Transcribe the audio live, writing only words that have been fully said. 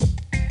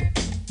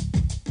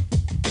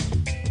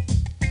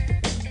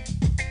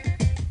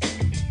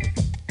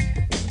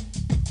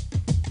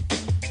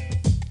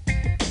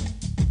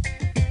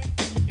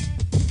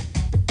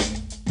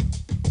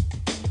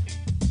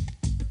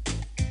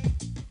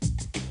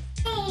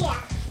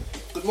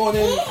Good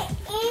morning.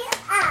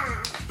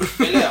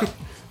 Hey, Leah.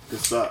 Good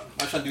start.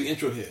 I'm trying to do the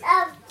intro here.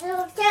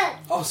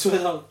 Oh, swear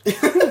down.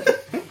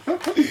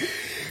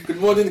 Good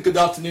morning, good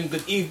afternoon,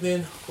 good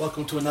evening.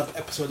 Welcome to another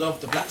episode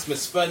of The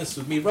Blacksmith's Furnace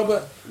with me,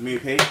 Robert. Me,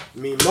 Pete.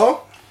 Me,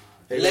 Mo.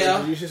 Hey, you Leah. wanna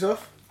introduce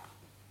yourself?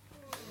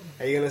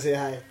 Are you gonna say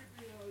hi?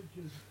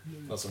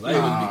 That's all right.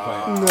 You wouldn't be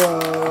quiet.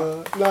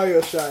 No, now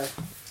you're shy.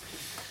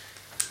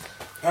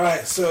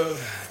 Alright, so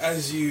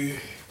as you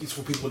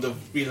beautiful people would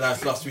have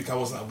realised last week I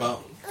wasn't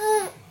about.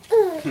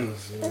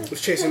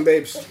 Was chasing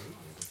babes.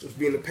 Was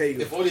being a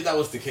pagan. If only that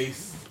was the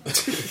case.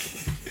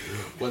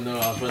 Well, no,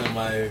 I was running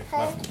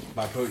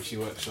my poetry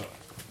workshop,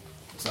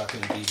 so I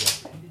couldn't be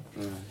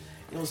there.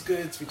 It was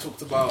good. We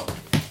talked about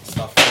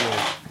stuff.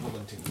 I'm not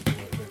going to take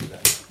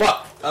that.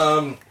 But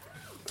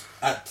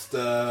at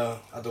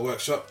the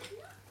workshop,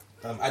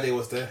 Ade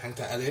was there.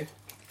 Hanged out Ade,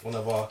 one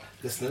of our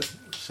listeners.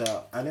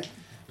 Shout out, Ade.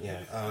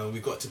 Yeah,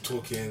 we got to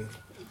talking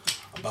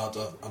about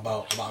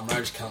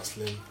marriage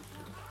counselling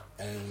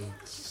and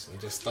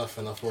just stuff,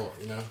 and I thought,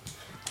 I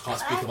can't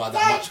speak about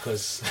that much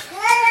because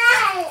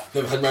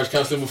never had marriage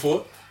counselling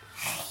before.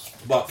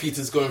 But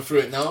Peter's going through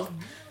it now.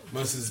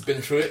 Moses has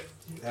been through it,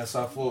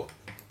 so I thought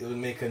it would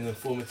make an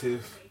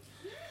informative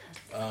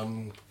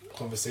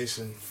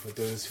conversation for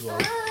those who are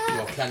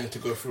planning to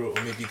go through it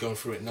or maybe going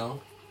through it now.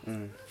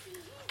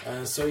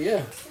 So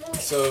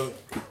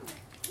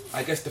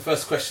I guess the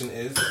first question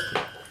is,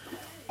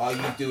 are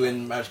you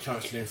doing marriage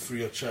counselling through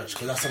your church?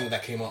 Because that's something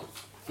that came up.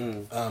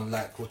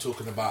 Like we're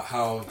talking about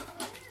how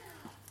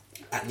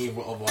at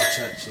neither of our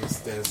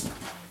churches there's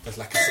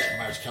like a set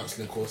marriage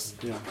counselling course.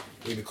 Yeah.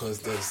 Maybe because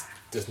there's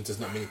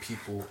not many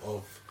people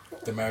of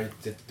the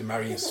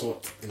marrying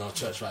sort in our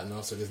church right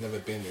now, so there's never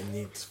been a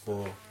need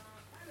for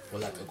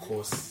like a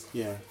course.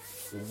 Yeah.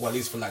 Well, at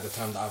least for like the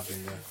time that I've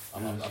been there,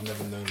 I've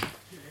never known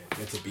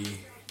there to be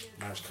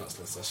marriage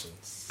counselling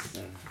sessions.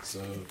 Yeah.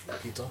 So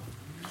Peter.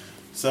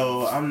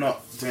 So I'm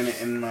not doing it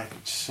in my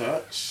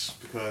church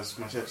because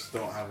my church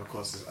don't have a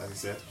course, as you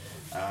said.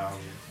 I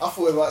thought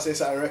we were about to say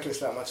something reckless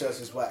like my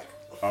church is whack.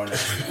 Oh no.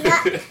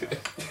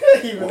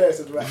 Even though it's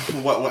whack.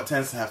 What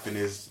tends to happen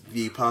is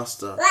the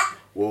pastor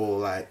will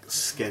like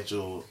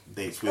schedule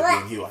dates with me,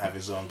 and he will have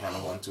his own kind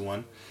of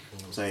one-to-one.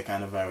 So it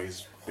kind of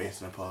varies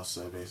based on the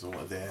pastor, based on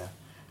what their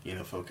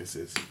focus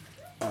is.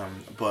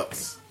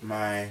 But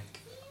my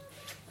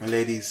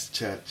ladies'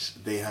 church,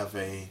 they have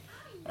a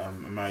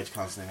marriage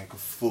counselling, like a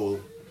full,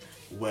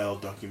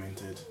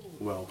 well-documented,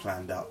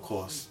 well-planned-out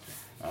course.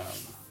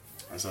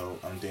 And so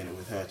I'm doing it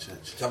with her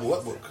church. Do you have a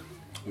workbook?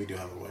 We do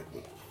have a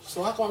workbook.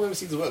 So how come I've never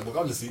seen the workbook?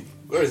 Obviously,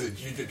 where is it?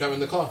 Do you drive in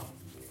the car?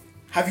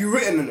 Have you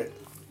written in it?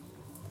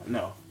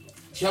 No. Do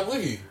you have it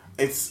with you?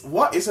 It's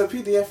a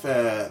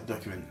PDF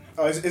document.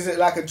 Oh, is it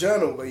like a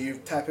journal where you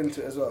type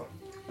into it as well?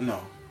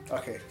 No.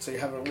 Okay, so you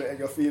haven't written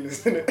your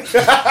feelings in it.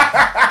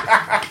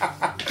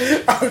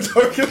 I'm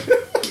joking.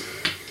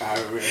 I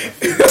haven't written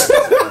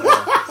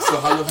So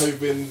how long have you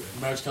been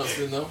marriage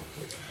counselling now?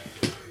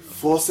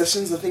 4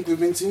 sessions I think we've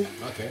been to.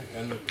 Okay,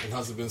 and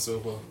how's it been so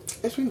far?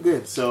 It's been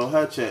good. So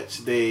her church,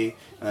 and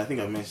I think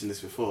I've mentioned this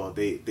before,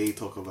 they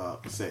talk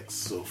about sex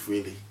so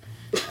freely.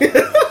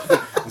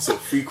 And so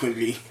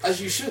frequently.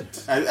 As you should.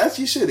 As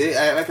you should.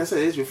 Like I said,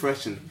 it's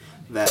refreshing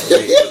that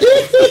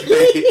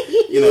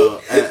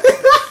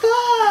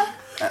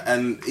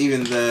and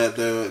even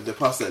the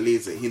pastor that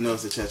leads it, he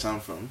knows the church I'm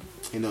from.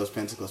 He knows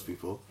Pentecost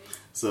people.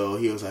 So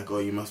he was like, oh,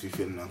 you must be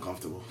feeling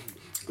uncomfortable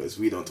because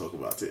we don't talk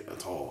about it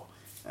at all.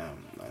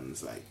 And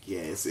it's like,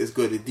 yeah, it's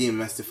good. It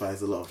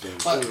demystifies a lot of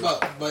things.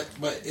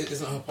 But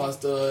isn't her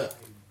pastor,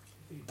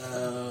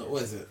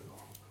 what is it?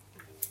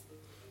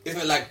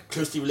 Isn't it like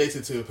closely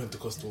related to a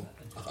Pentecostal?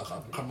 I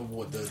can't remember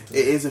what the...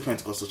 It is a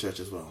Pentecostal church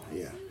as well,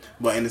 yeah.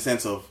 But in the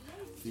sense of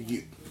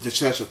the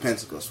Church of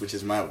Pentecost, which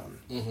is my one,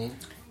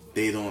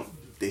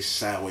 they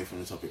shy away from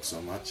the topic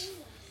so much.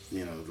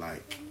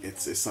 Like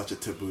it's such a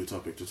taboo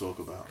topic to talk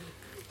about.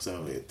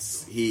 So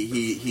it's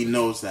he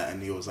knows that,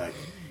 and he was like,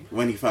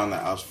 when he found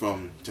out I was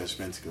from Church of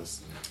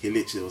Pentecost, he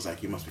literally was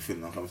like, you must be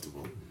feeling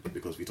uncomfortable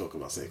because we talk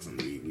about sex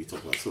and we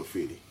talk about it so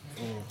freely.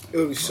 It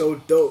would be so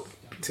dope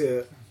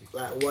to,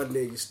 like, one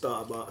day you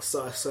start a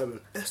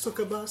sermon. Let's talk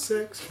about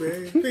sex,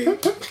 baby.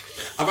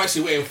 I'm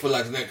actually waiting for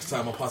like the next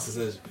time my pastor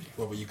says,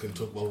 Robert, you can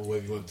talk about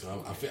whatever you want to.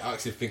 I'm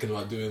actually thinking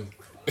about doing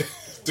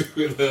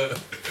the...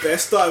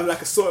 Let's start with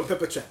like a salt and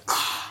pepper track.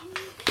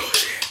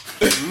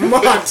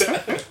 Mad.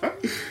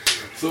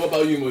 So what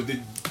about you, Mo?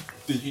 Did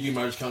you do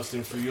marriage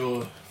counselling for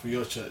your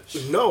church?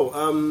 No.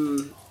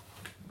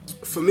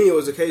 For me, it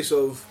was a case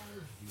of,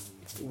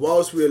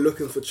 whilst we were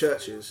looking for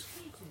churches,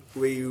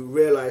 we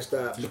realised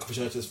that... Looking for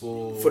churches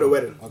for the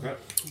wedding. Okay.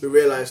 We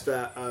realised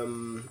that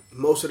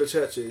most of the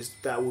churches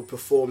that would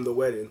perform the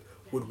wedding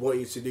would want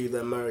you to do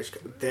their marriage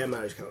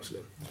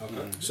counselling.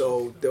 Okay.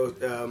 So there was,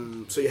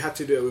 so you had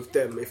to do it with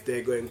them if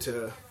they're going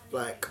to,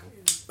 like,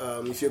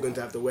 if you're going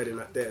to have the wedding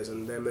at theirs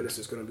and their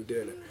minister's going to be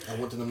doing it. And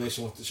what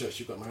denomination was the church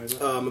you got married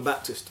at? A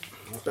Baptist.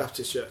 Okay.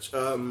 Baptist church.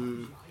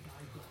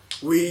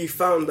 We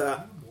found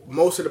that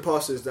most of the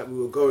pastors that we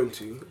were going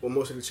to, or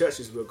most of the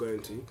churches we were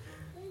going to,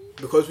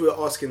 because we were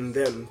asking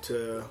them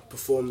to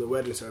perform the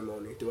wedding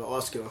ceremony, they were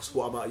asking us,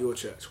 what about your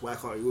church? Why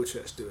can't your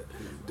church do it?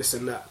 This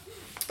and that.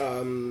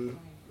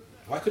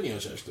 Why couldn't your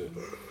church do it?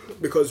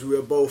 Because we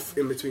were both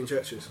in between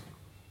churches.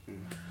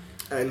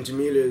 And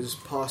Jamilia's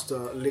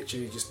pastor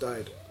literally just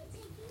died.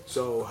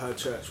 So her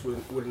church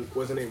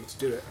wasn't able to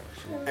do it.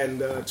 And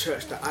the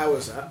church that I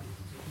was at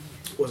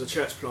was a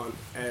church plant,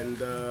 and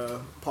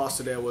the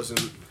pastor there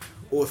wasn't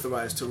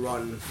authorised to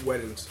run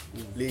weddings,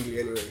 legally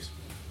anyways.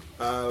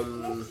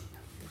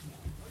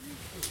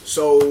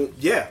 So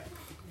yeah,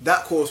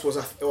 that course was,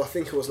 I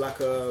think it was like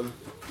a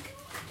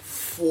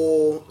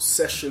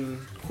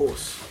 4-session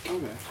course.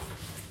 Okay.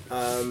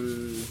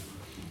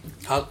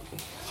 How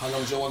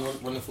long do you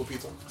want running for,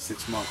 Peter?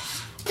 6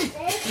 months.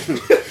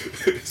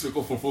 So we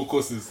go for 4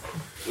 courses.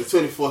 It's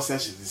 24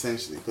 sessions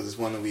essentially, because it's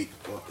 1 a week.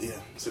 But yeah,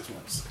 6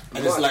 months.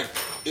 And it's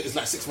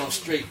like 6 months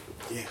straight.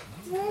 Yeah.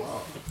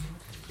 Wow.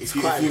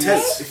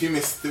 If you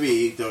miss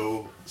 3,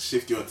 they'll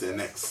shift you on to the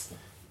next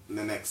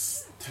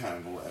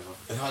term or whatever.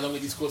 And how long are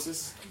these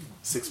courses?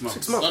 6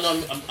 months. 6 months.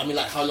 No, I mean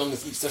like how long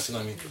is each session?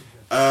 I mean,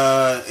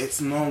 it's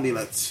normally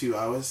like 2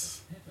 hours.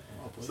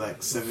 It's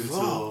like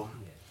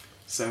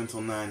 7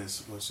 till 9 is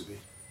supposed to be.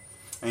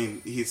 I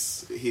mean,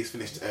 he's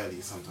finished early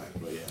sometimes,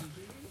 but yeah.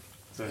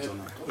 7 till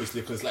 9.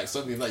 Obviously, because like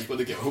something like you got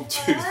to get home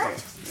to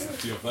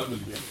your family.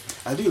 Yeah.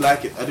 I do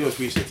like it. I do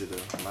appreciate it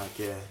though. Like,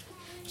 yeah.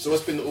 So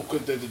what's been the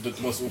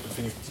most awkward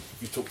thing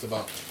you talked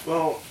about?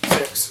 Well,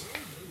 sex.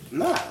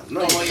 Nah,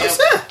 not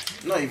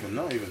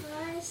even.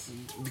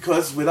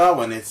 Because with our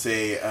one, it's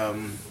a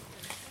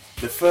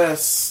the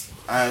first,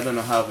 I don't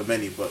know however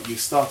many, but you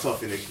start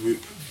off in a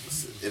group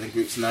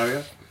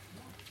scenario.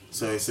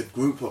 So it's a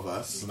group of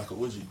us. It's like a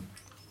orgy.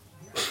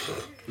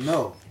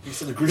 No, You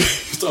said a group. You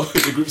start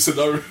with a group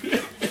scenario.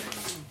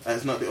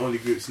 that's not the only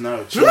group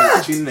scenario.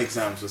 Tuning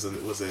exams was a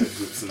group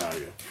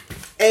scenario.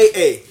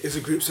 AA is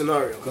a group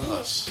scenario.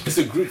 Gosh, It's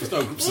a group. It's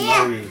not a group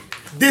scenario.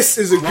 This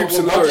is a group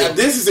scenario.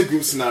 this is a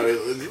group scenario.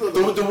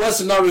 The word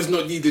scenario is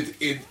not needed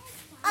in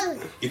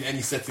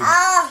any setting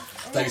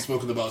that you've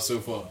spoken about so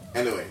far.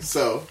 Anyway,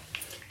 so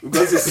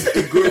because it's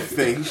a group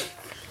thing,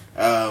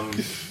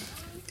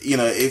 you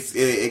know,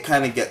 it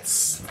kind of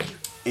gets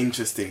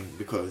interesting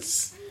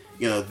because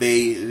you know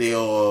they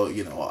all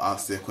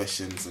ask their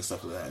questions and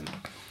stuff like that,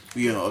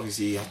 and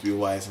obviously you have to be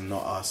wise and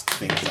not ask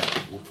things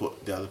that will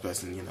put the other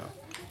person,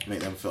 make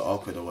them feel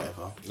awkward or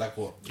whatever. Like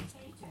what?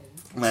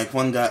 Like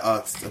one guy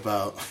asked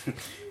about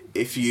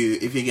if you're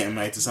getting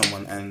married to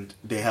someone and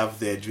they have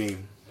their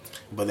dream,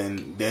 but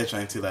then they're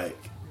trying to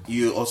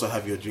you also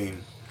have your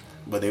dream,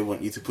 but they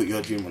want you to put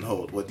your dream on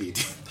hold. What do you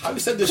do? Have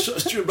you said the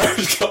short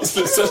marriage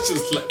counselling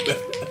sessions like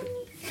that?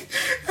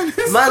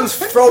 Man's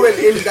throwing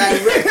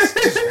indirect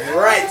just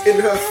right in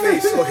her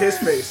face or his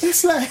face.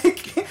 It's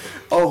like,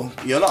 oh,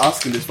 you're not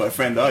asking this for a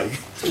friend, are you?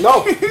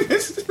 No.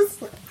 It's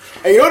just like,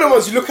 And you know the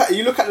ones you look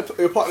at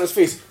your partner's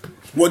face.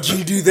 What do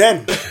you do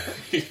then?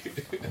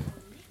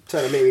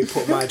 Trying to make me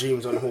put my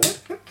dreams on hold.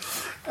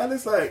 and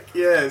it's like,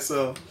 yeah.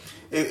 So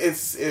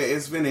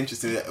it's been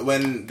interesting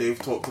when they've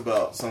talked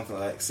about something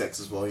like sex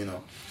as well.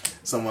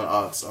 Someone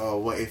asks, oh,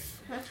 what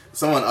if?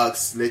 Someone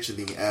asks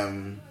literally,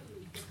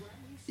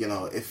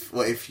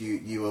 what if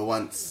you were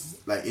once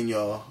in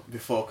your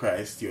before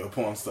Christ, you were a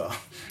porn star,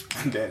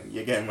 and then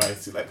you're getting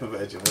married to a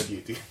virgin. What do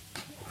you do?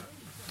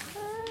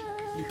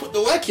 You put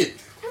the work in.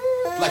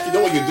 Like you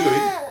know what you're doing.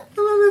 And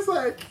then it's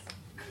like,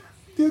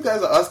 these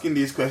guys are asking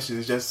these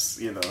questions just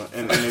in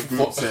a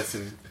group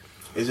setting.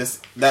 It's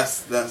just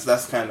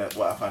that's kind of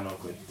what I find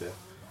awkward.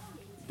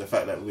 The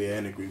fact that we're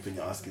in a group and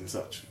you're asking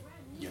such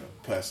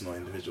personal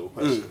individual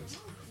questions.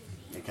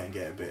 It can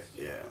get a bit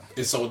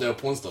Is someone there a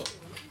porn star?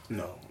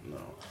 No.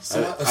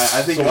 So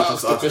I think so it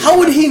was just asking. How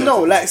would he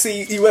know?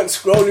 Say he went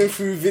scrolling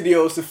through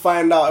videos to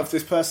find out if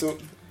this person.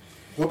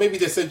 Well, maybe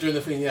they said during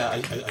the thing, I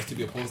used to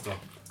be a porn star.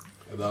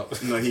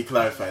 No, he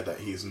clarified that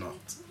he's not.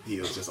 He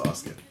was just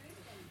asking.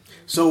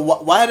 So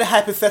why the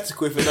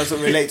hypothetical if it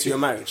doesn't relate to your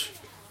marriage?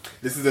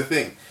 This is the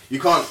thing. You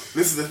can't.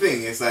 This is the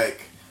thing. It's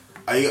like,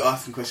 are you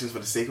asking questions for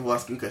the sake of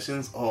asking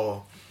questions,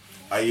 or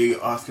are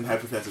you asking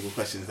hypothetical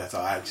questions that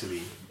are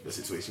actually the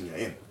situation you're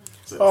in?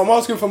 So, I'm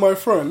asking for my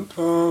friend.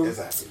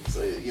 Exactly.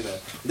 So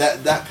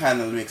that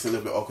kind of makes it a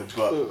little bit awkward.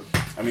 But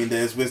I mean,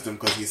 there's wisdom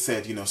because he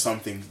said some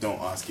things don't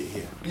ask it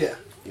here. Yeah.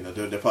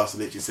 The pastor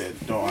literally said,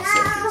 don't ask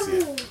certain things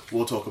here.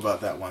 We'll talk about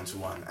that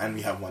one-to-one. And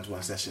we have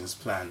one-to-one sessions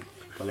planned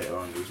for later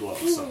on as well.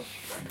 So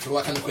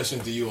what kind of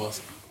questions do you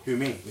ask? Who,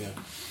 me? Yeah.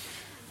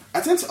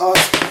 I tend to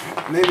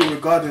ask maybe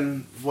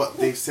regarding what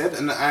they've said,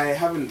 and I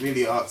haven't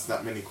really asked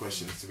that many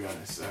questions, to be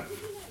honest.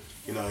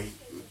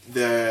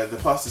 The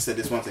pastor said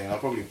this one thing, and I'll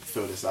probably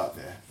throw this out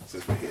there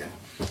since we're here.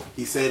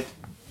 He said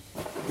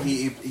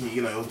he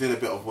did a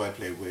bit of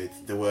wordplay with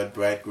the word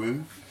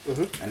bridegroom,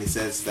 and he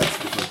says that's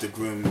because the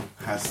groom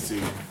has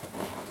to.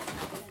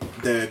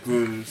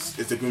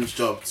 It's the groom's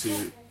job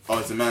to, or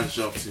it's the man's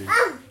job to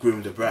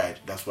groom the bride.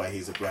 That's why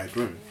he's a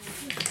bridegroom.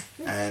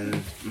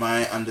 And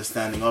my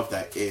understanding of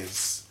that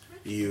is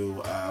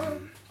you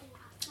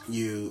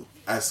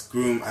as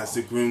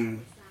the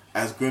groom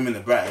as grooming the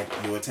bride,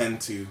 you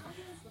attend to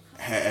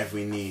her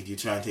every need. You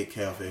try and take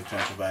care of her, you try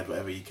and provide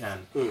whatever you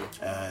can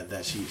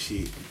that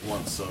she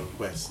wants or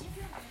requests.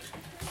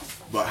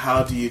 But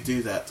how do you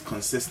do that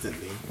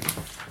consistently?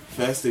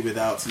 Firstly,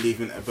 without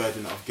leaving a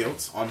burden of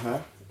guilt on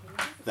her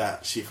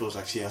that she feels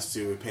like she has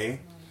to repay.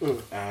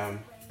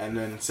 And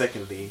then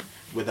secondly,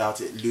 without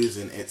it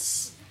losing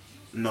its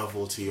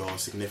novelty or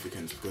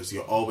significance, because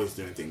you're always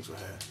doing things for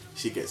her.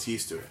 She gets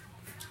used to it.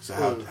 So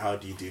how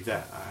do you do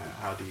that?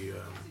 How do you...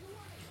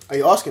 Are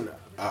you asking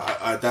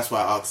that? That's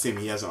why I asked him.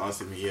 He hasn't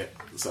answered me yet.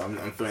 So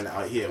I'm throwing it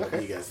out here. What do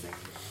you guys think?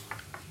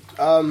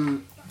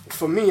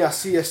 For me, I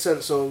see a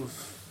sense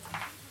of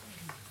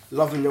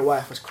loving your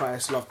wife as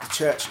Christ loved the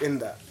church in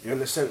that. In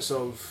the sense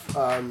of...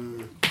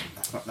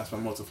 That's my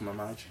motto for my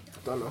marriage.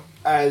 I don't know.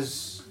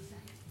 As...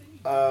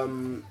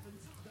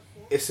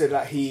 it said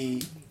that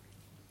he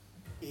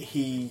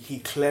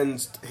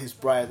cleansed his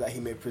bride that he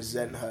may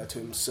present her to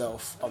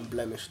himself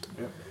unblemished.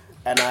 Yep.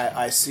 And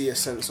I see a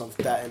sense of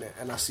that in it,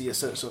 and I see a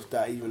sense of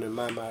that even in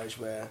my marriage,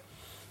 where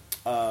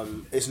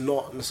it's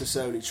not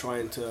necessarily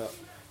trying to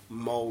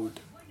mold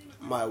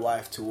my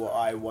wife to what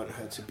I want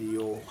her to be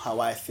or how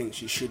I think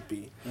she should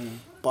be,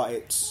 but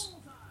it's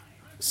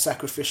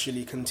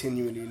sacrificially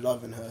continually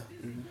loving her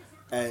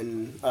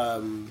and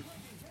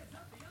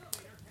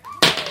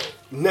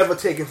never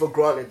taking for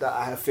granted that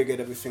I have figured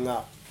everything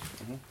out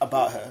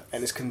about her,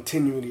 and it's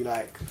continually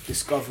like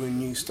discovering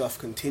new stuff,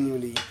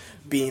 continually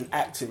being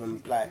active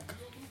and like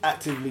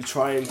actively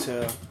trying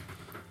to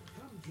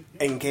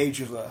engage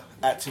with her,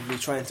 actively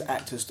trying to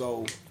act as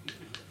though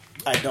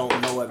I don't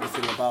know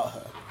everything about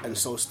her, and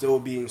so still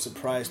being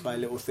surprised by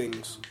little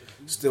things,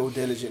 still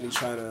diligently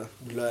trying to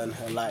learn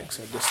her likes,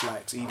 her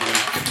dislikes, even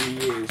 3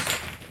 years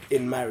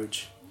in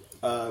marriage.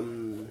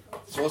 So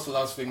what's the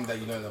last thing that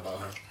you learned about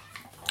her?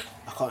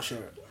 I can't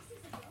share it.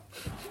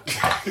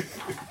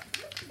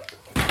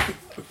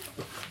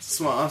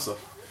 Smart answer.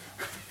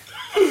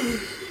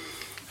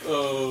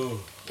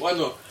 Oh, why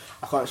not?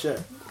 I can't share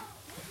it.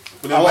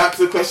 But then back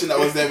to the question that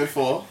was there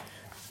before.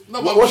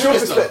 No, but What's your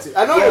perspective?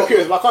 I know you're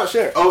curious, but I can't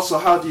share it. Also,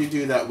 how do you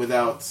do that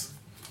without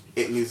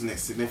it losing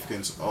its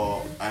significance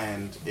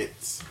and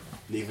it's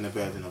leaving a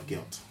burden of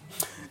guilt?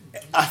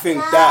 I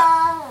think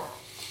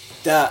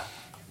that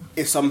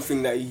is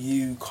something that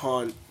you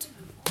can't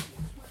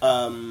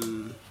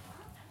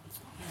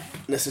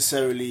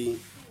necessarily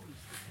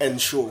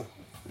ensure.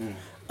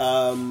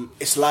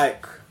 It's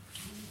like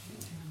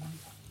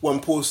when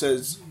Paul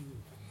says,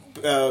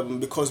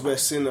 because where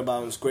sin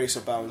abounds, grace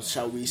abounds,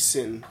 shall we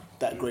sin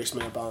that grace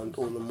may abound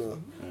all the more?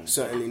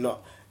 Certainly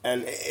not.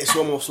 And it's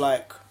almost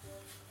like,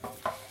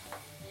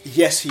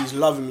 yes, he's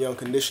loving me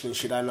unconditionally,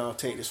 should I now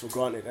take this for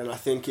granted? And I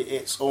think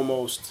it's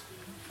almost,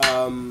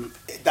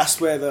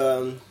 that's where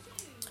the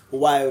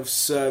wives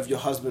serve your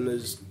husband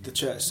as the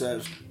church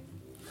serves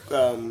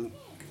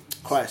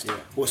Christ. Yeah.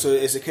 Well, so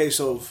it's a case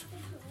of,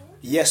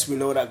 yes, we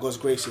know that God's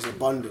grace is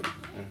abundant,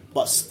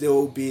 but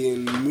still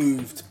being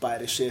moved by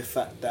the sheer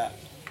fact that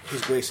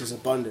His grace is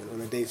abundant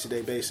on a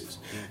day-to-day basis.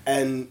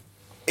 And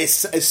it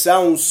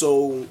sounds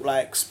so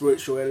like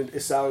spiritual, and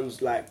it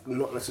sounds like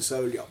not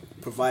necessarily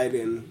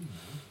providing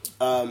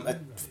a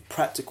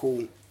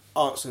practical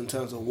answer in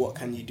terms of what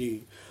can you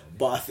do.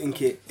 But I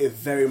think it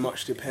very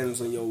much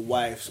depends on your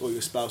wife's or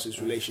your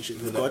spouse's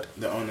relationship with God.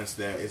 The onus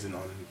there isn't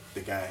on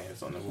the guy,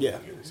 it's on the woman. Yeah,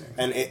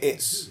 and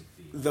it's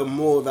the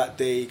more that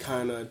they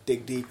kind of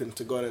dig deep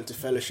into God and to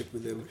fellowship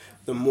with Him,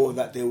 the more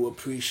that they will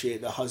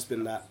appreciate the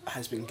husband that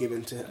has been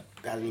given to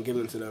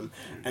them,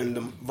 and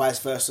the vice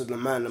versa. The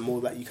man, the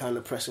more that you kind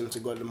of press into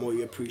God, the more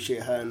you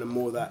appreciate her, and the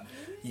more that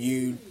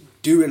you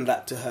doing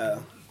that to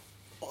her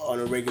on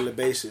a regular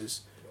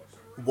basis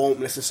won't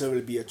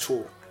necessarily be a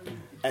chore,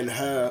 and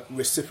her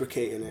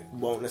reciprocating it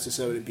won't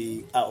necessarily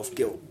be out of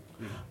guilt,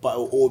 but it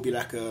will all be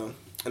like an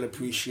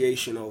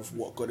appreciation of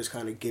what God has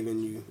kind of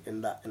given you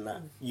in that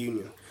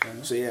union.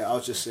 So yeah, I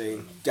was just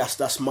saying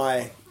that's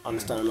my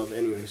understanding of it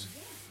anyways.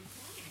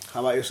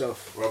 How about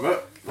yourself,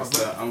 Robert?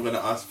 I'm going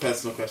to ask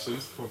personal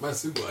questions.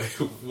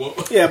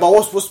 What? Yeah, but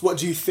what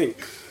do you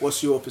think?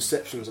 What's your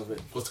perceptions of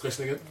it? What's the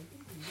question again?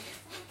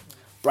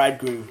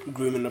 Bridegroom,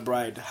 grooming the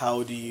bride.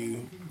 How do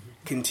you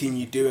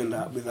continue doing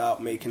that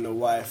without making the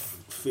wife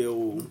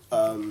feel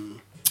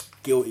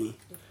guilty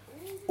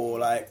or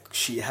like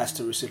she has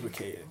to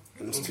reciprocate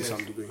it to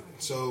some degree?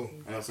 So,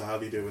 and also, how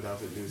do you do it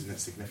without it losing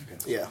its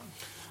significance? Yeah.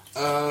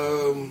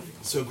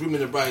 So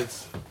grooming the bride,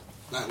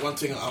 like one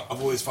thing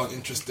I've always found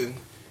interesting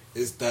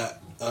is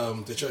that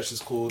the church is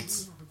called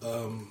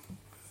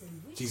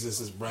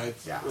Jesus' bride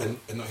and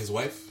not his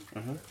wife.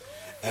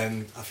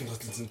 And I think I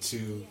was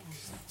listening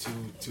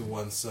to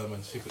one sermon.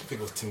 I think it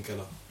was Tim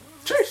Keller.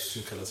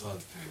 Tim Keller's hard,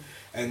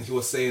 and he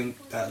was saying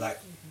that like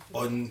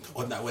on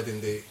that wedding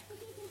day,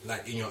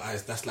 like in your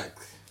eyes, that's like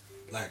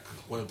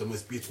one of the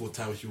most beautiful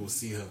times you will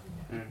see her.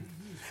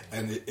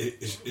 And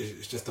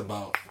it's just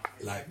about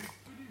like,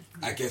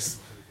 I guess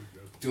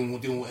doing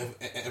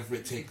whatever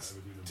it takes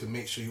to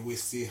make sure you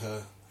always see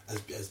her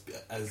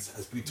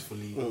as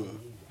beautifully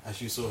as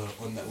you saw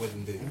her on that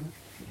wedding day.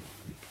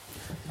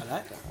 I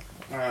like that.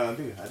 I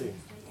do.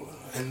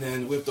 And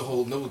then with the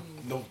whole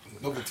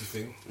novelty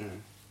thing,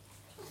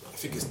 I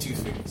think it's two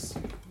things.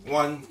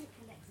 One,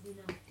 you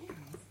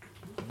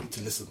need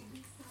to listen.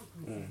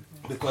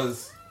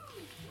 Because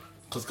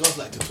girls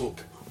like to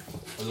talk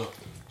a lot.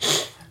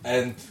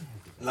 And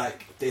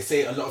like they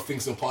say a lot of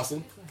things in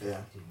passing.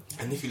 Yeah.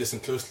 And if you listen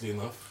closely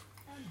enough,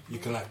 you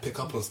can like pick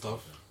up on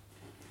stuff.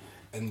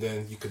 And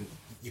then you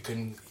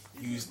can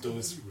use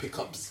those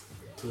pickups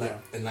to like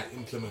and like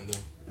implement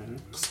them.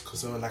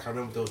 Because like I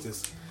remember there was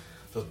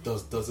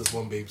this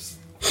one babes.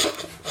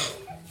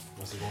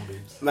 What's this one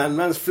babes?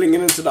 Man's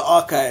flinging into the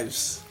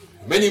archives.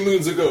 Many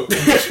moons ago.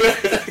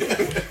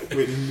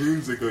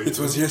 It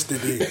was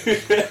yesterday.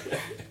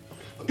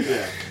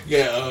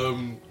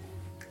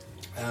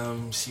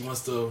 She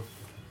must have.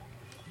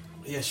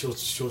 Yeah, she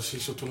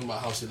was talking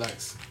about how she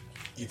likes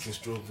eating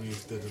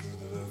strawberries.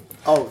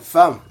 Oh,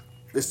 fam.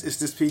 Is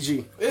this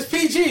PG? It's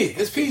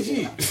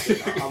PG.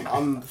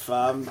 I'm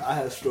fam. I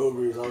had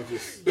strawberries. I was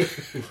just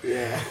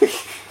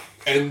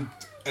And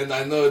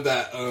I know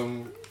that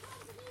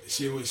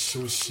she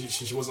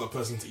wasn't a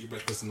person to eat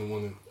breakfast in the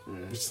morning,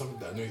 which is something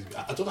that annoys me.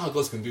 I don't know how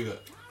girls can do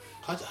that.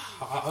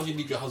 How do you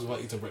leave your house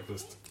without eating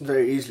breakfast?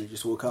 Very easily,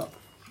 just woke up.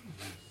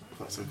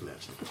 Quite simple,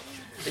 actually.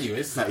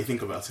 Anyways, now you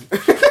think about it.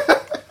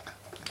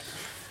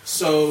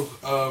 So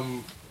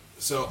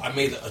I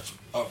made a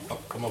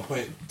my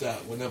point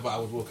that whenever I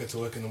would walk her to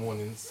work in the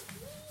mornings,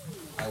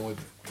 I would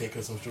take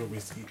her some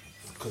strawberries to eat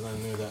because I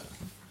knew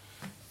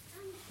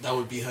that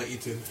would be her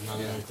eating, and I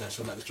know that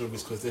she'll like the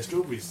strawberries because they're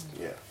strawberries.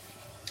 Yeah.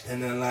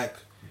 And then like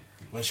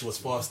when she was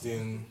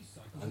fasting,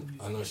 and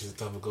I know she's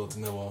the type of girl to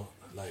never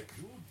like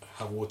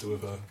have water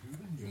with her,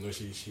 even though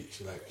she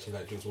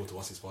drinks water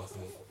while she's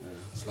fasting.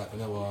 So like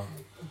whenever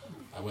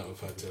I went with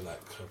her to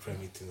like her prayer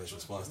meetings and she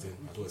was fasting,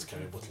 I'd always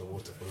carry a bottle of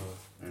water for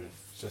her,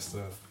 just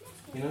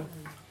you know.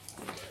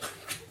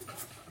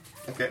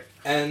 Okay.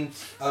 And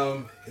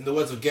in the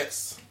words of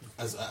Getz,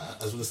 as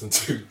we listen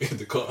to in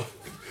the car,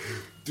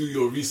 do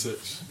your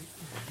research.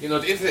 You know,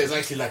 the internet is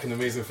actually like an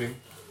amazing thing.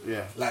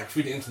 Yeah. Like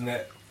through the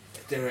internet,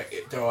 there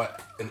are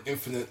an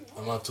infinite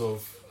amount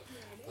of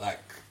like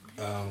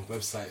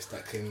websites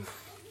that can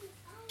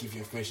give you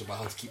information about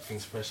how to keep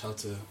things fresh, how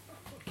to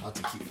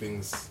keep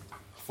things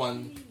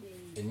fun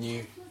and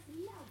new,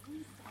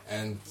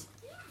 and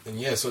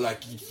yeah. So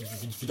like you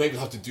don't even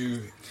have to do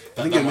that.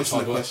 I think you're missing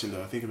the question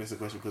though. I think you're missing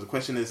the question because the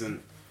question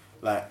isn't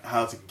like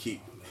how to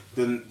keep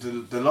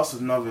the loss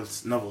of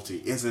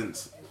novelty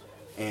isn't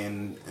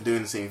in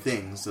doing the same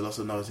things. The loss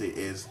of novelty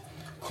is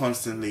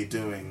constantly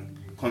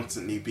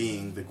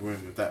being the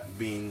groom of that,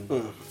 being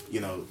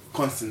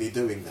constantly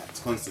doing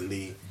that,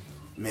 constantly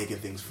making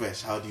things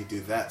fresh. How do you do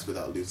that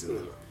without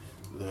losing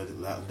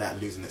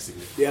losing its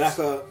significance?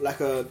 Yeah, like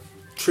a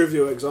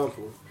trivial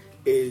example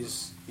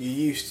is you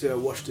used to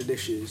wash the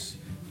dishes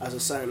as a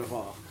sign of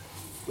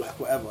like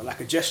whatever, like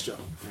a gesture,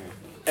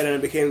 and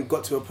then it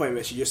got to a point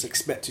where she just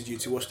expected you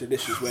to wash the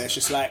dishes, where it's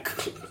just like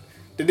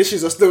the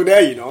dishes are still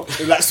there, you know.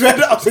 It's like swear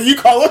up, so you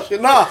can't wash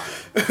it now.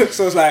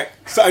 So it's like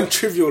something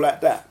trivial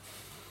like that,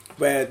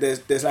 where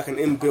there's like an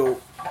inbuilt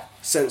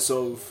sense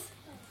of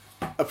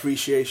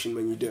appreciation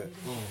when you do it.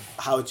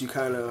 How do you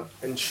kind of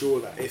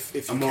ensure that if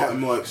you a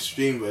more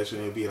extreme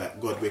version would be like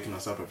God waking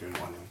us up every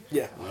morning.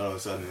 Yeah. And all of a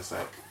sudden it's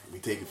like we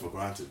take it for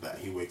granted that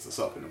He wakes us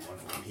up in the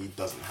morning and He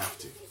doesn't have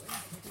to.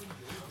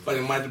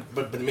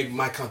 But maybe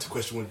my counter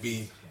question would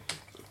be: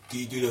 do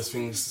you do those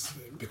things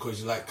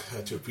because you like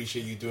her to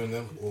appreciate you doing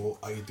them, or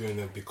are you doing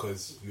them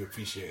because you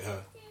appreciate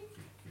her?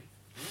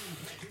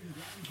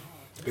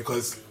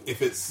 Because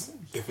if it's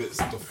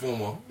the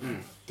former,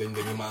 then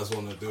you might as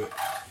well not do it.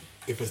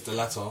 If it's the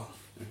latter,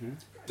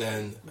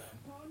 then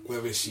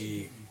whether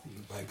she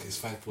like is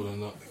thankful or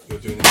not, you're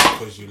doing it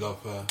because you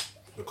love her,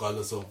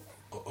 regardless of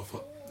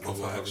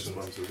her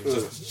actions.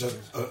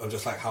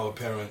 Just like how a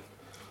parent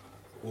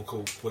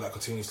will like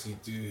continuously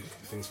do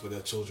things for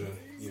their children,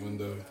 even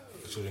though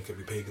the children can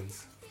be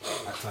pagans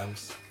at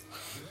times.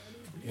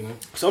 You know.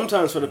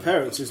 Sometimes for the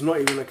parents, it's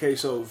not even a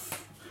case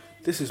of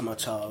this is my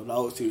child.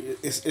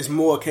 It's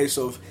more a case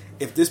of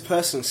if this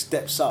person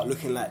steps out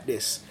looking like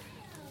this,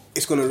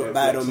 it's going to look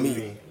bad on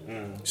me.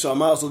 So I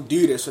might as well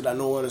do this so that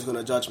no one is going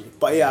to judge me.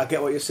 But yeah, I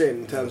get what you're saying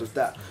in terms of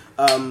that.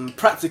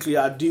 Practically,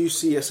 I do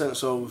see a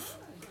sense of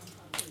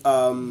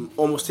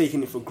almost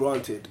taking it for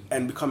granted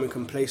and becoming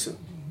complacent.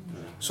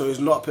 So it's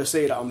not per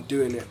se that I'm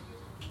doing it,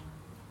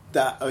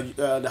 that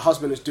the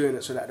husband is doing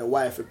it so that the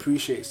wife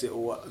appreciates it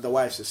or the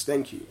wife says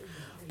thank you.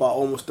 But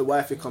almost the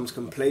wife becomes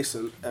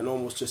complacent and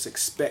almost just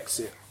expects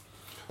it.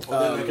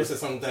 Well, then I guess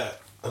it's something that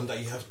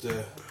you have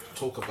to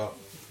talk about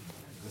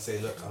and say,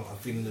 look, I'm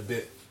feeling a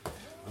bit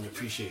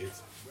unappreciated.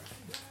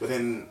 But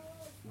then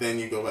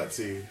you go back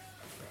to,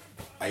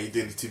 are you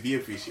doing it to be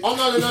appreciated? Oh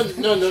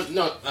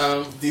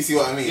no. Do you see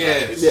what I mean? Yeah.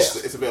 Like,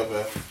 it's a bit of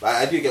a. Like,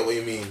 I do get what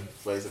you mean,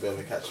 but it's a bit of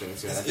a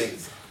catch-22. And I think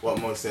what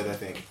Mo said,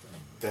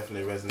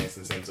 definitely resonates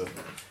in the sense of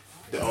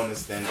the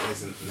onus then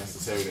isn't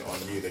necessarily on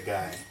you, the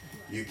guy.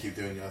 You keep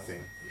doing your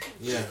thing.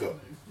 Yeah.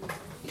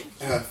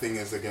 And the thing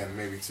is, again,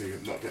 maybe to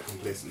not get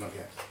complacent, not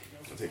get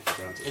take it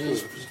for granted. And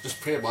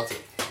just pray about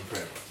it.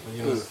 Pray.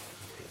 You know.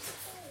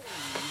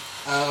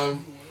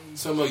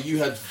 So Mo, you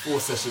had 4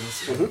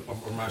 sessions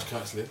on marriage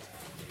counselling.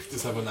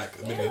 Just having like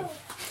a million.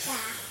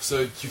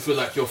 So do you feel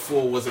like your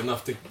 4 was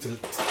enough to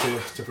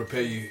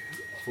prepare you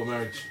for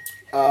marriage?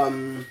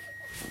 I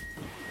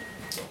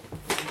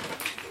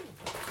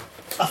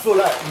feel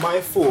like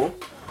my 4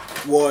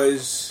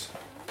 was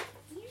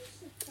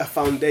a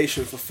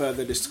foundation for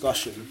further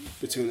discussion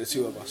between the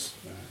two of us.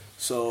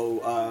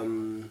 So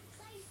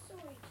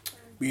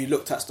we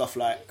looked at stuff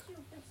like,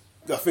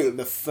 I think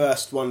the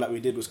first one that we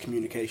did was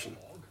communication.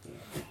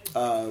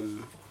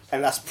 And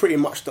that's pretty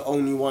much the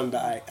only one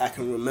that I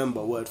can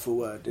remember word for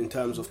word in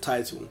terms of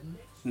title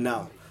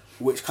now,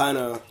 which kind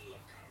of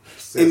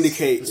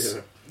indicates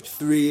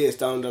 3 years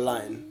down the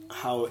line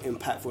how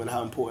impactful and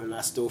how important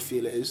I still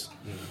feel it is.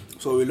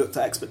 So we looked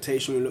at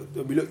expectation,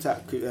 we looked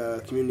at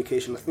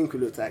communication, I think we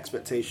looked at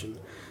expectation,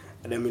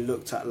 and then we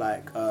looked at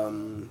like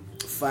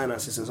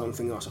finances and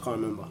something else, I can't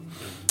remember.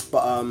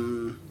 But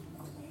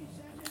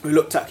we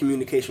looked at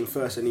communication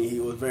first, and he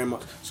was very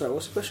much... Sorry,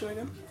 what's the question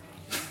again?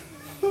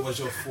 Was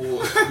your 4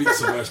 weeks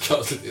of marriage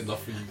counselling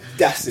enough for you?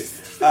 That's it.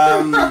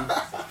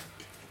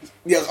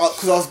 Yeah,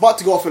 because I was about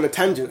to go off on a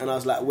tangent, and I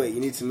was like, wait, you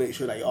need to make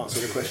sure that you answer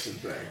the question.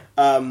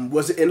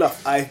 Was it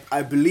enough?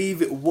 I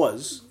believe it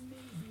was,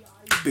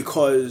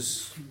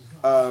 because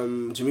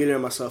Jamila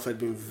and myself had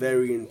been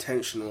very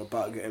intentional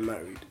about getting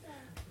married.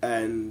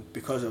 And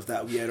because of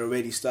that, we had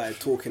already started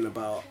talking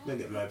about... Don't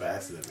get married by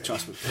accident.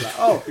 Trust me. Like,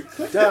 oh,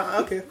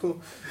 damn, okay, cool.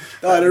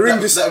 The ring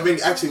just... That ring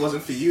actually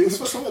wasn't for you, it's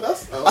for someone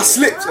else? Oh. I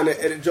slipped and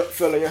it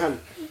fell on your hand.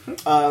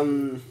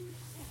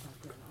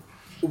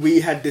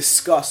 We had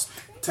discussed...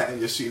 Tighten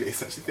your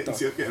shoelace, actually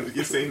thinks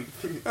you're saying...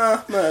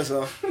 might as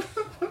well.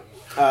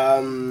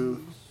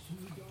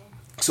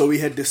 So we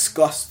had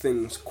discussed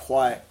things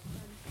quite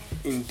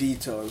in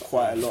detail and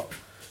quite a lot.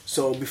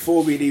 So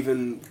before we'd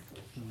even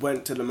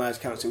went to the marriage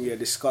counselling, we had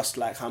discussed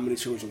like, how many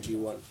children do you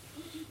want?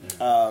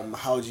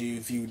 How do you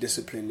view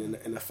discipline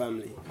in a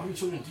family? How many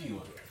children do you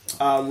want?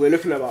 We're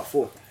looking at about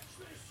 4.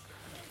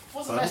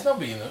 What's a nice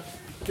number, you know?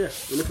 Yeah,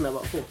 we're looking at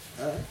about 4.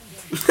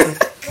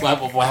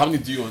 Well, how many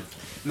do you want?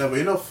 No,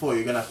 but 4,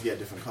 you're going to have to get a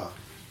different car.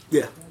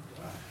 Yeah.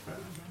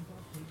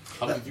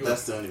 How many do you want?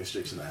 That's the only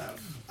restriction I have.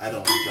 I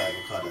don't want to drive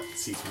a car that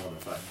seats more than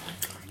 5.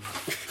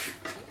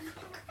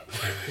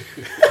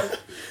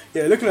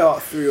 Yeah, looking at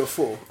about 3 or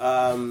 4.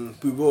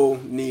 We will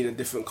need a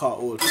different car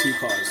or 2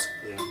 cars.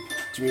 Yeah.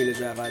 Jamila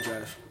drive, I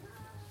drive.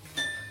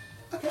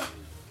 Okay.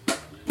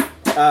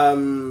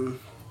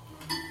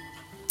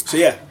 So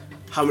yeah,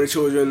 how many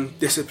children,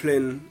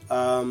 discipline,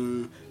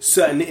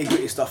 certain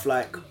nitty-gritty stuff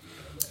like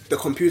the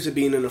computer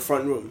being in the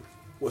front room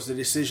was the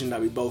decision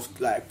that we both,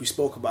 like, we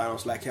spoke about, and I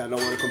was like, yeah, I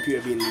don't want a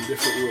computer being in a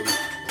different room.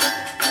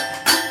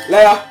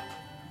 Leia!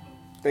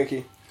 Thank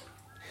you.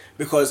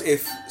 Because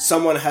if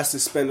someone has to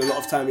spend a lot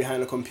of time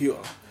behind a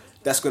computer,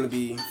 that's going to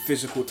be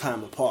physical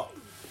time apart.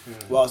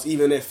 Whilst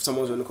even if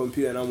someone's on the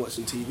computer and I'm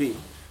watching TV,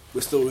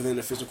 we're still within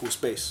a physical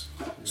space.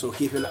 So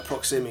keeping that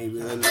proximity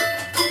within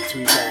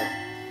to each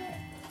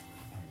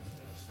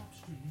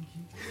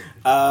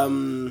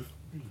other.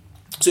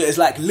 So it's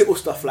like little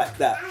stuff like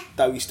that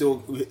we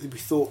thought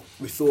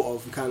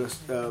of, we kind of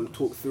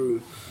talked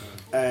through,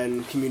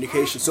 and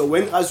communication. So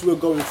as we were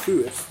going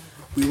through it,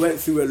 we went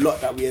through a lot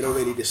that we had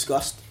already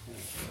discussed.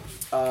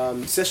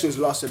 Sessions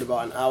lasted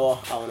about an hour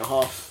and a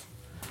half.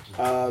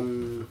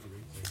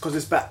 Because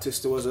it's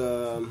Baptist, it was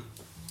a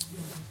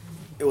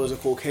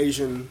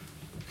Caucasian.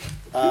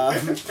 Oh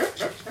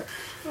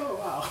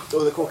wow! It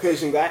was a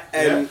Caucasian guy,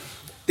 and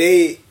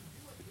they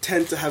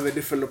tend to have a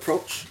different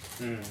approach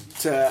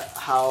to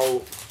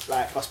how,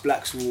 like, us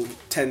blacks will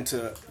tend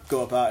to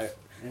go about it.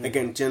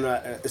 Again,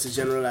 it's a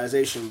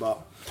generalization, but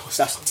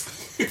that's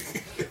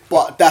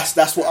what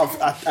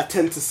I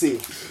tend to see.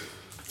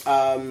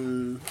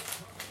 So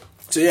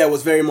yeah, it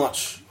was very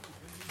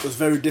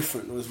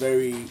different. It was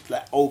very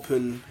like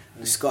open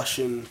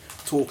discussion,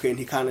 talking.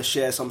 He kind of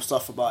shared some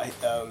stuff about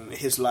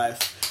his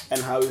life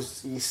and how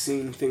he's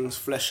seen things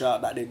flesh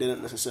out that they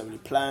didn't necessarily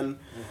plan,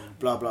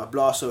 blah blah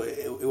blah. So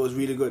it was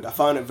really good. I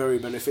found it very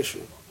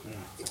beneficial,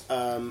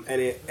 and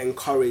it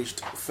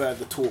encouraged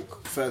further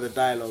talk, further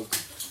dialogue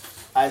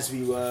as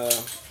we were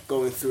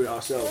going through it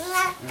ourselves.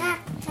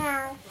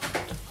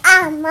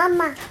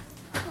 Mama.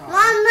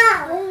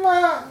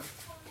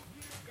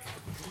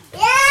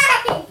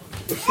 Yay!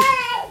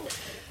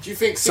 Do you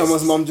think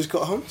someone's mum just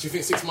got home? Do you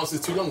think 6 months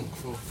is too long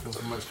for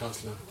marriage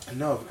counselling?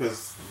 No,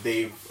 because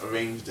they've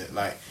arranged it,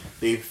 like,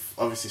 they've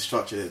obviously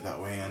structured it that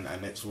way, and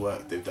it's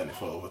worked. They've done it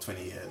for over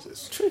 20 years.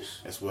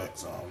 It's worked,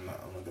 so I'm not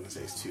going to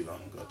say it's too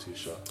long or too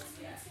short.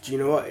 Do you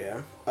know what,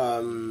 yeah?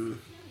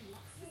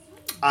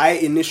 I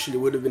initially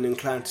would have been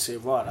inclined to say,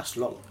 right, that's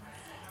long.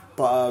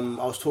 But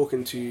I was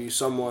talking to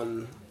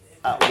someone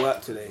at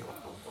work today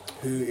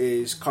who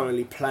is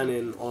currently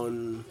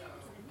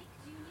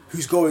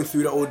who's going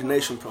through the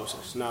ordination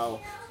process. Now,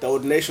 the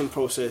ordination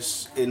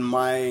process in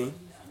my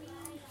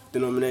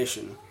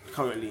denomination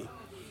currently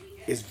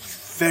is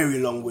very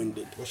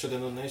long-winded. What's your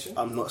denomination?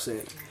 I'm not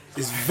saying.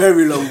 It's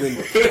very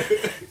long-winded.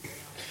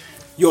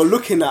 You're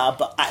looking at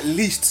about at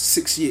least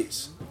 6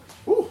 years.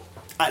 Ooh.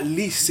 At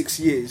least 6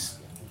 years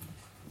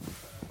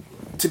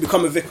to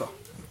become a vicar.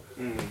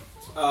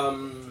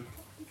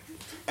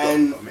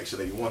 And make sure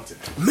that you want it,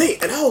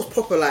 mate, and I was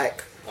proper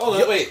like. Oh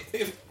no, wait.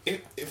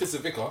 If it's a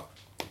vicar,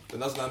 then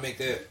doesn't that make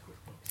it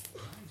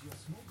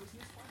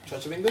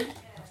Church of England?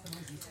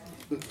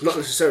 Not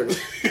necessarily.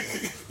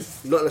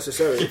 Not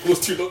necessarily. It was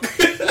too long.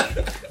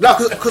 No,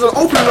 because I'm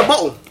opening the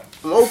bottle.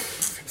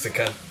 It's a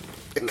can.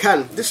 A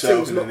can. This so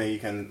thing's not. And then you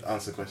can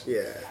answer the question.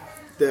 Yeah,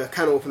 the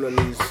can opener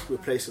needs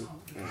replacing.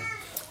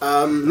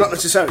 Not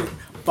necessarily,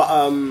 but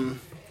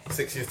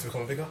 6 years to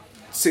become a vicar.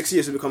 6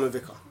 years to become a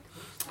vicar,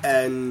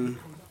 and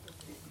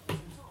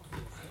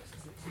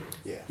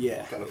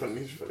yeah. Kind of put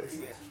music for this.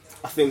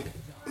 I think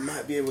I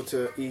might be able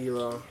to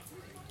either.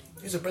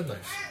 Use a bread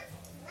knife.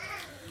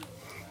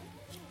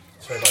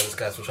 Sorry about this,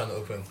 guys. We're trying to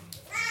open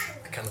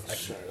a can of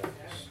action.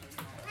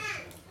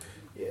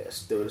 Yeah,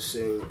 still the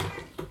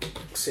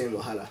same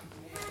wahala.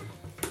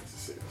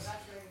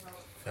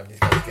 These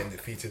guys are getting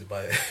defeated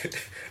by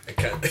a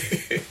can.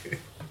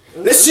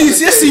 Let's see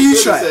you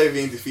try. Say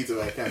being defeated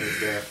by a can is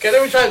there. Okay,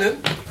 let me try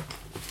then.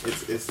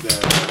 It's the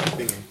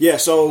thingy. Yeah,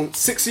 so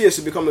 6 years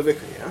to become a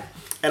vicar, yeah?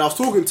 And I was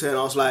talking to her and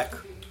I was like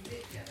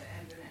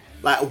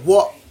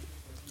what?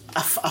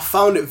 I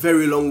found it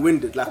very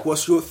long-winded. Like,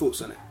 what's your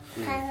thoughts on it?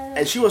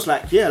 And she was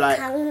like, yeah, like,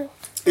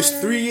 it's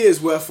 3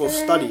 years worth of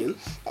studying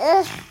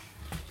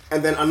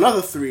and then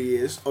another 3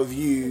 years of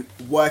you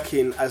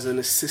working as an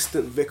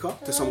assistant vicar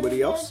to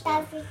somebody else.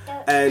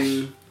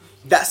 And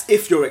that's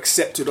if you're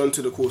accepted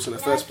onto the course in the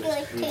first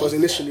place. Because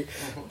initially,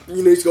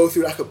 you need to go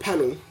through like a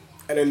panel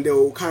and then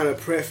they'll kind of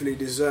prayerfully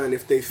discern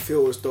if they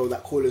feel as though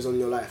that call is on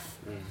your life.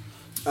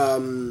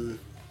 And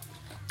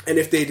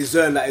if they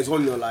discern that it's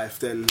on your life,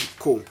 then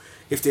cool.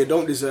 If they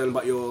don't discern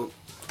but you're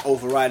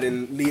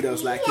overriding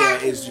leaders like, yeah,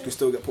 it is, you can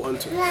still get put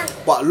onto it.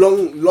 But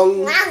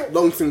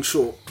long thing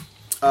short,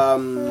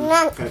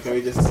 can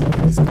we just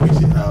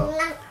appreciate how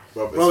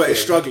Robert is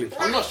struggling.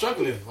 I'm not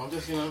struggling. I'm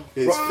just,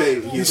 He's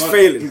failing. He's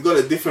failing. He's got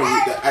a different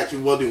route that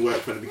actually wouldn't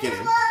work from the beginning.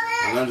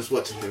 And I'm just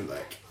watching him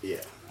like, yeah.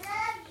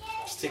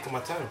 just taking my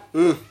time.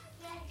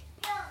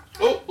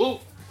 Oh,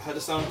 heard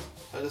the sound.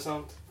 It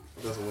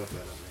doesn't work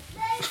like that,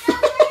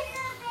 man.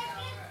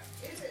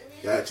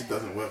 It actually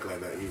doesn't work like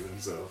that even,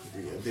 so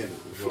yeah, then it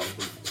was wrong.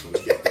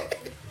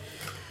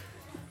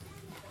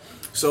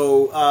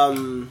 So, as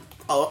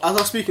I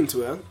was speaking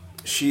to her,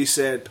 she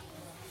said,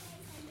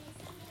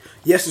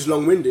 yes, it's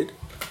long-winded,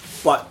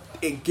 but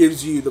it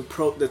gives you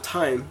the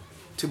time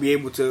to be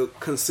able to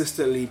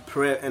consistently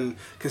and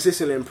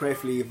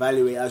prayerfully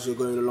evaluate as you're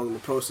going along the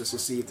process to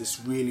see if this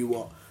is really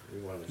what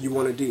you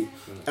want to do.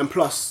 And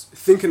plus,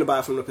 thinking about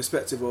it from the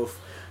perspective of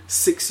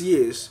 6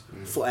 years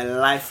for a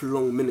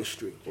lifelong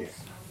ministry. Yeah.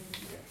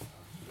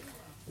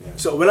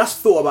 So when I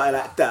thought about it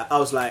like that, I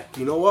was like,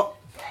 you know what?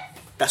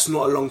 That's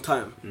not a long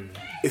time.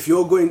 If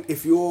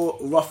you're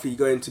roughly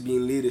going to be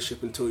in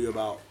leadership until you're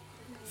about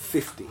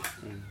 50,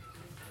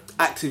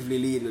 actively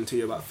leading until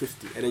you're about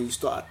 50, and then you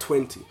start at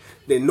 20,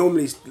 they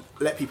normally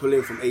let people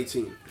in from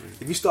 18.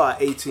 If you start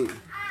at 18,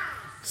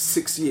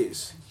 6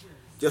 years,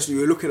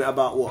 you're looking at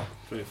about what?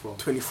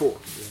 24.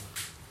 Yeah.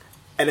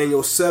 And then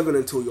you're serving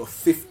until you're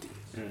 50.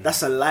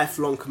 That's a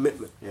lifelong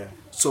commitment. Yeah.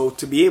 So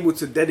to be able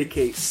to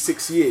dedicate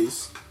 6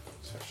 years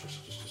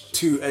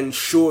to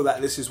ensure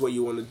that this is what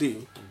you want to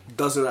do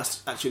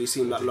doesn't actually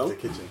seem that long. The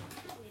kitchen.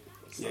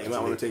 Yeah, you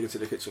might want to take it to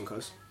the kitchen,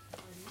 cuz.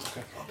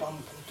 Okay. Oh, but I'm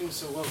doing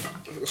so well.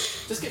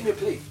 Just get me a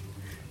plate.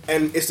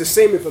 And it's the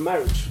same with a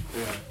marriage.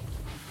 Yeah.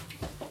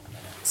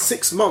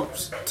 6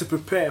 months to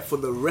prepare for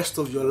the rest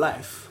of your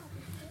life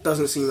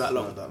doesn't seem that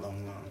long. Not that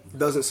long, no.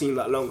 Doesn't seem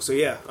that long. So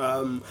yeah,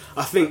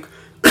 I think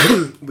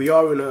we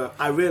are in a.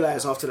 I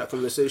realized after that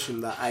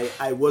conversation that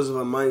I was of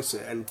a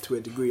mindset, and to a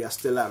degree I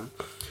still am,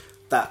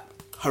 that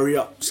hurry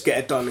up, just get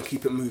it done and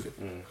keep it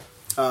moving.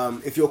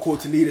 If you're called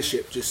to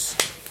leadership,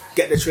 just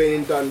get the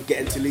training done, get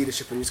into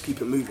leadership and just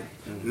keep it moving.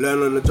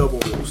 Learn on the job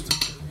almost.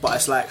 But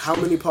it's like, how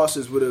many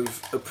pastors would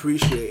have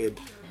appreciated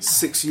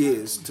 6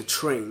 years to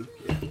train,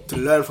 to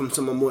learn from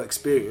someone more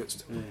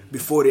experienced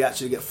before they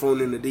actually get thrown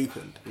in the deep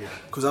end?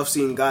 Because I've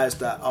seen guys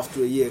that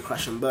after a year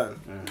crash and burn,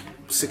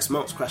 6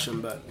 months crash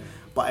and burn.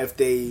 But if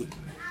they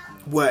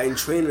were in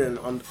training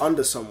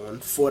under someone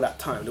for that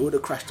time, they would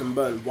have crashed and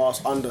burned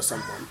whilst under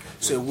someone,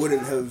 so it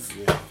wouldn't have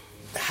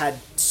had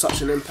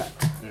such an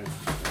impact.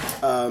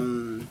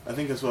 I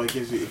think as well it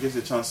gives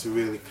a chance to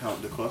really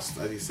count the cost,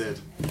 as you said.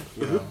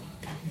 You know,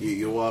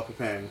 you are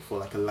preparing for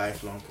like a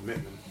lifelong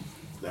commitment.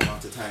 The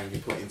amount of time you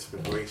put into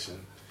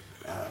preparation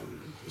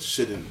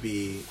shouldn't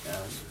be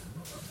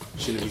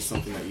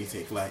something that you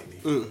take lightly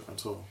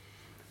at all.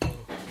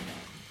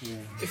 Yeah.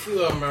 If you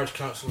were a marriage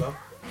counsellor,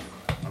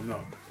 I'm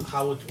not.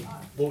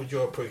 What would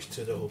your approach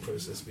to the whole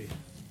process be?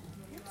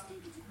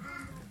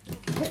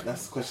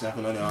 That's the question I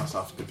can only answer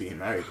after being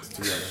married,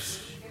 to be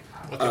honest.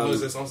 Okay,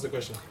 Moses, answer the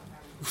question.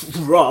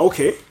 Right,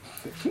 okay.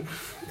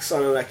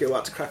 Sounding like you're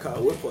about to crack out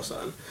a whip or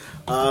something.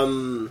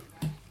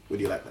 Would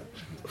you like that?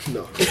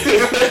 No.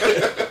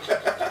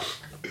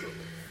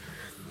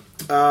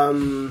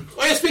 Oh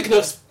yeah,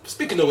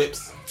 speaking of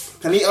whips.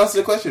 Can he answer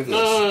the question first?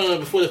 No.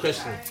 Before the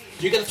question,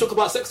 do you get to talk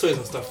about sex toys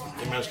and stuff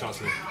in marriage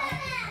counselling?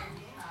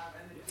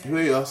 Who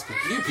are you asking?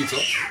 You, Peter.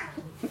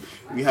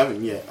 We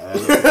haven't yet. I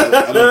don't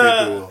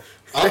think we will.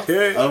 I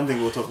don't think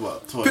we'll talk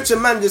about toys. Picture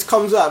man just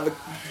comes out of a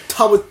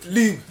tub of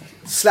lube,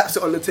 slaps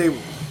it on the table.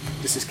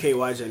 This is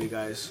KY jelly,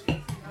 guys.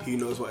 He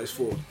knows what it's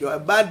for. You're a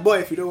bad boy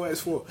if you know what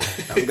it's for.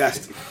 I'm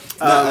gassed.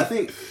 I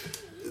think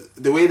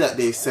the way that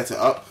they set it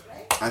up,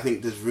 I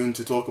think there's room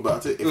to talk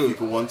about it if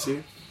people want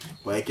to.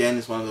 But again,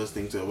 it's one of those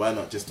things where why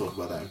not just talk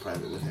about that in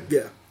private with him?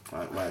 Yeah.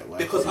 Why?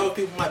 Because other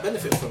people might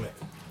benefit from it.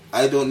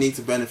 I don't need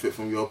to benefit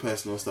from your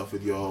personal stuff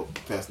with your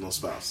personal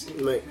spouse.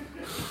 Mate.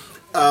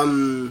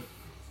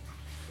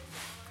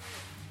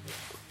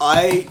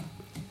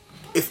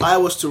 If I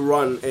was to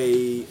run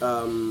a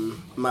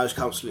marriage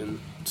counselling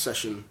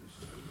session,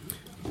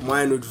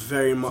 mine would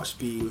very much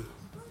be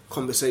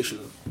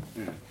conversational.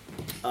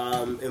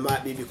 It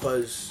might be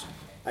because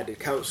I did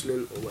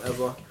counselling or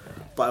whatever,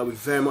 but it would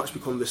very much be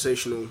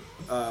conversational,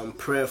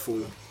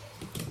 prayerful.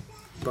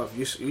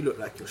 Bruv, you look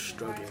like you're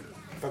struggling.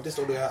 If I'm this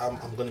older, I'm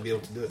going to be able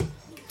to do it.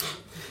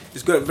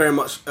 It's going very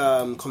much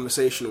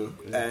conversational,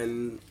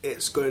 and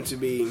it's going to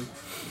be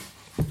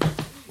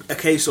a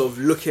case of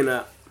looking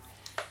at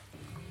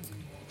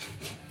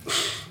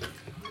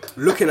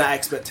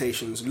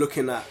expectations,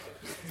 looking at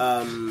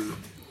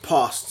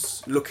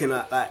pasts, looking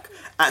at like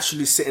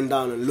actually sitting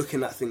down and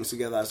looking at things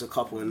together as a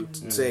couple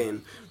and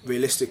saying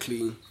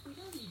realistically,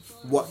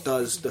 what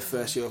does the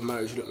first year of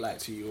marriage look like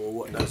to you, or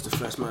what does the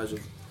first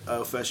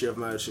year of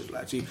marriage look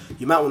like to you?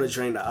 You might want to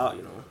drain that out,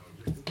 you know.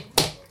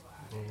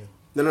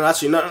 No,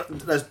 actually, no.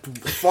 There's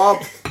far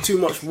too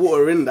much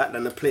water in that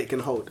than the plate can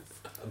hold.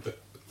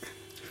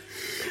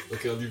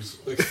 Okay, I'll use.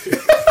 Okay.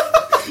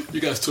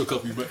 You guys talk, I'll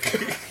be back.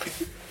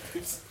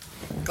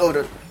 Hold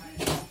on.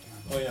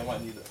 Oh yeah, I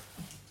might need that.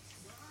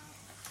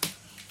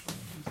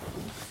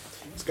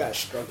 This guy's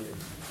struggling.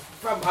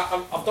 Fam,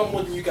 I've done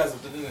more than you guys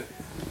have done, innit?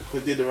 Who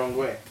did the wrong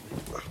way?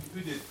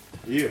 Who did?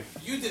 You.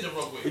 You did the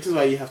wrong way. Which is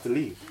why you have to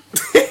leave.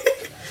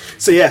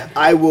 So yeah,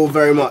 I will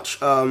very much.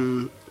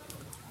 I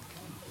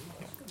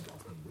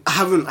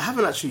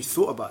haven't actually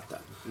thought about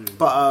that,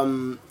 but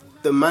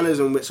the manners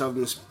in which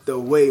the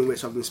way in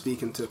which I've been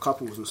speaking to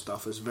couples and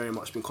stuff has very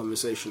much been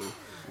conversational,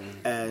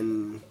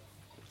 and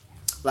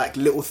like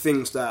little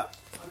things that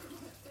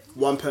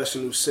one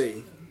person will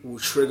say will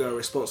trigger a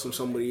response from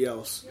somebody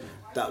else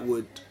that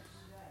would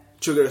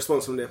trigger a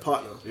response from their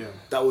partner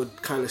that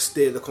would kind of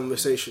steer the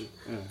conversation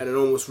and then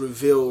almost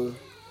reveal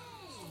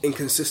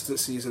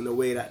inconsistencies in the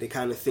way that they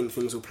kind of think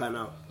things will plan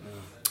out.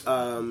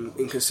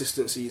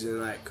 Inconsistencies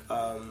in like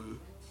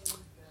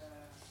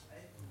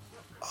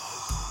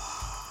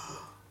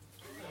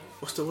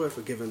what's the word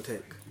for give and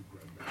take?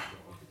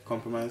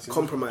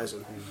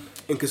 Compromising.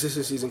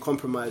 Inconsistencies in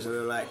compromising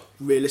and like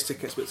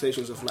realistic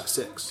expectations of like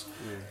sex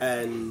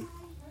and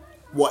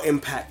what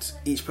impact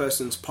each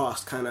person's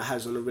past kind of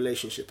has on the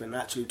relationship, and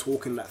actually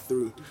talking that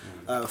through.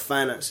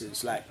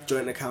 Finances, like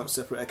joint account,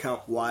 separate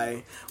account,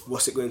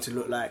 what's it going to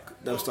look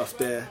like, them stuff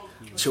there.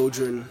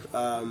 Children,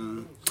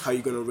 how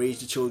you going to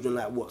raise your children,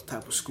 like what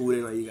type of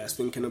schooling are you guys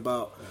thinking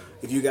about?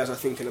 If you guys are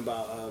thinking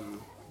about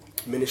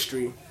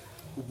ministry,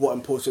 what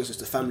importance is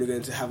the family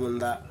going to have on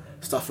that,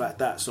 stuff like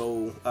that.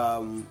 So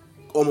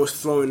almost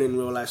throwing in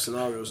real life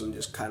scenarios and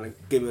just kind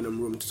of giving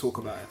them room to talk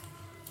about it.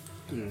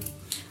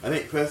 I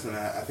think personally,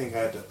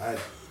 I'd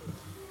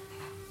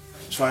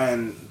try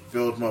and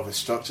build more of a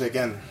structure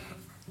again.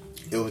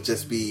 It would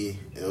just be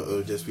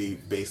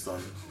based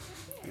on,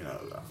 you know,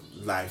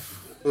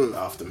 life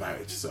after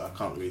marriage. So I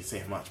can't really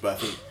say much, but I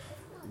think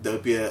there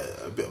would be a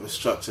bit of a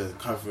structure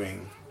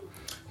covering,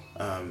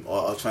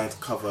 or trying to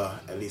cover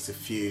at least a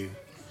few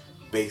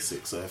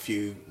basics or a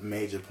few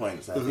major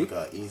points that I think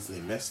are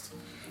easily missed.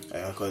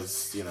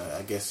 Because, you know,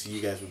 I guess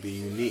you guys would be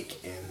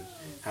unique in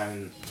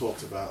having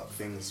talked about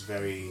things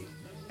very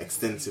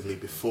extensively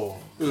before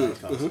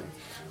current counselling.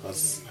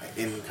 Because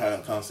in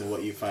current counselling,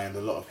 what you find,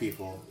 a lot of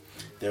people,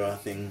 there are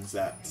things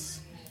that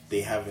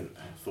they haven't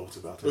thought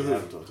about or they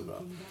haven't talked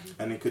about.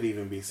 And it could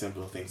even be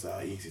simple things that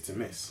are easy to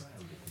miss.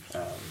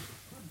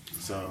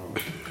 So,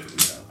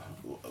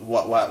 you know,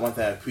 one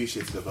thing I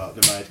appreciated about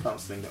the marriage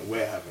counselling that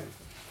we're having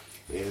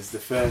is the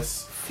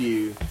first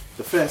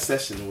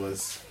session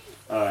was,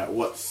 alright,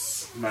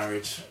 what's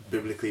marriage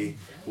biblically?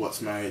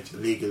 What's marriage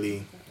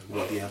legally?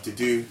 What do you have to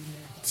do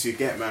to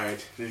get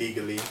married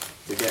legally?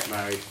 To get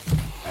married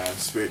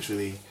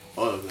spiritually?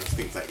 All of those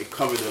things. Like, it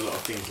covered a lot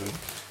of things, and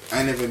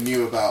I never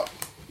knew about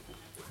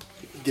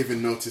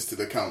giving notice to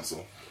the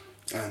council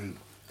and,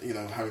 you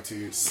know, having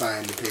to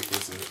sign the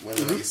papers and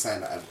whether you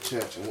sign that at the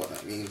church and what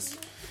that means.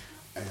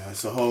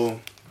 It's a whole.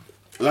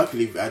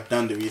 Luckily, I'd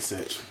done the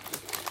research,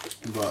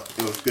 but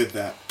it was good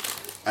that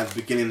at the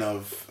beginning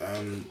of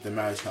the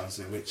marriage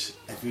counselling, which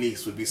at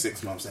least would be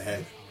 6 months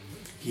ahead,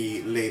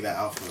 he laid that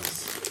out for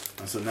us.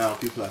 And so now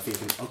people are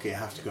thinking, okay, I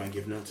have to go and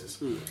give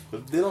notice.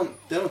 But they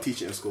don't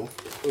teach it in school.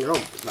 No.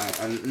 Like,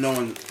 and no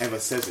one ever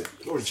says it.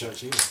 Or in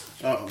church, either.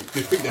 Oh,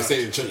 They think they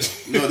say it in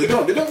church. no, they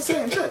don't. They don't say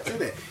it in church, do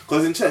they?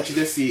 Because in church, you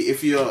just see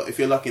if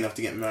you're lucky enough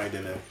to get married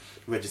in a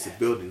registered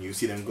building, you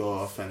see them go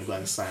off and go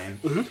and sign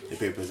the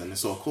papers, and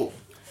it's all cool.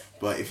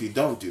 But if you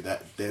don't do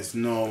that, there's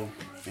no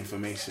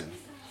information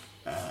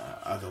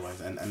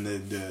otherwise, and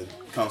the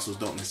councils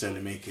don't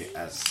necessarily make it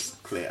as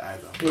clear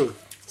either.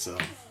 So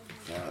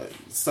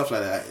stuff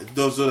like that.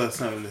 Those are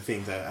some of the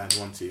things that I'd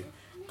want to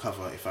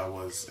cover if I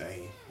was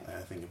a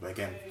thing. But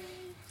again,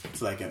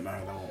 until I get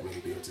married, I won't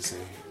really be able to say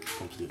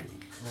completely.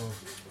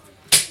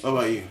 What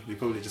about you? You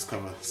probably just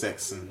cover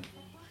sex and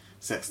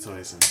sex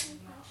toys and.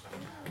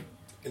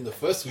 In the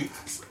first week.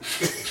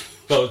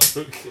 No, I'm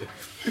joking.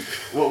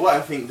 Well, what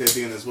I think they're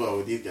doing as well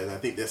with these guys, I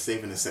think they're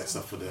saving the sex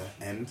stuff for the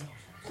end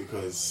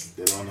because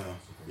they want to,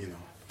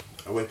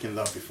 awaken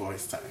love before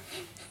it's time.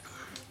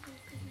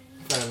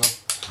 Fair enough.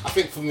 I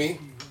think for me,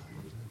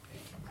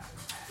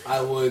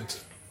 I'd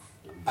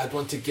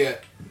want to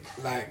get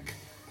like,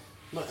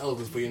 not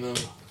elders, but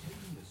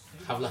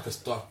have like a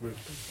staff group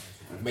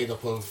made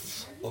up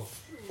of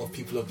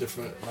people of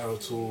different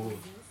marital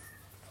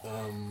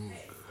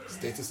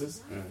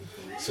statuses.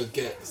 So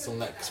get some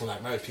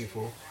married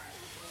people,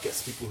 get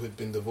some people who had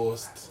been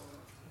divorced,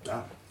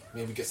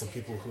 maybe get some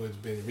people who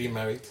had been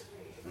remarried,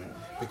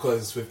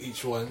 because with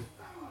each one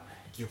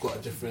you've got a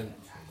different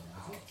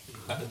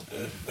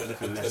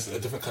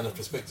different kind of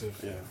perspective.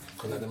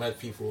 Because like the married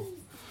people,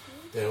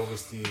 they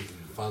obviously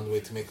found a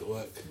way to make it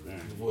work.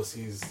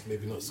 Divorcees,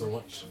 maybe not so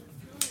much.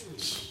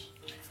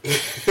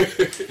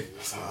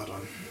 It's a hard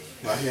one.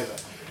 I hear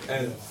that.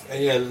 And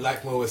yeah,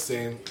 like Mo was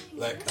saying,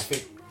 like I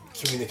think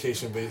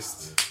communication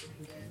based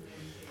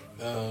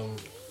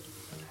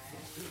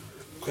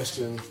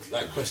question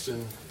like what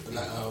am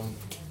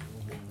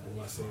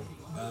I saying?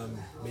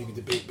 Maybe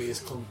debate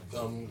based,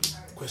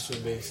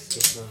 question based,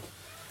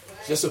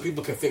 just so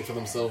people can think for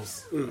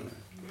themselves.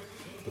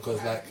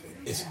 Because like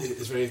it's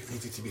very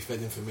easy to be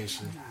fed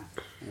information.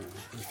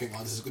 You think,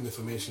 oh, this is good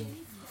information,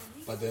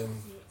 but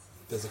then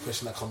there's a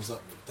question that comes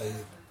up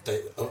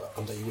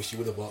that you wish you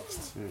would have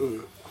asked,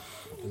 and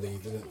then you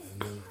didn't, and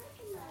then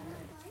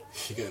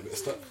you get a bit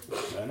stuck.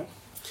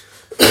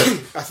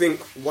 I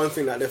think one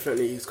thing that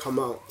definitely has come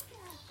out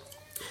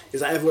is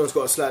that everyone's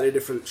got a slightly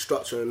different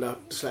structure and a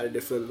slightly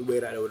different way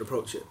that they would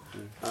approach it,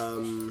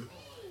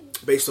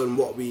 based on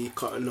what we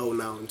kind of know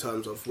now in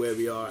terms of where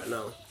we are at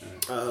now.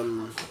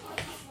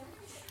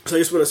 So I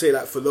just want to say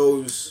that for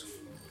those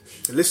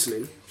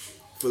listening,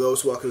 for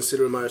those who are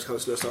considering marriage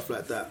counselling and stuff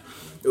like that,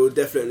 it would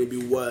definitely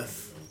be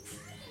worth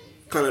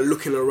kind of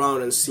looking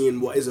around and seeing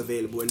what is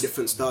available in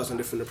different styles and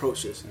different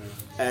approaches.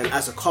 And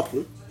as a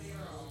couple,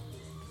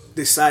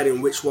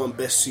 deciding which one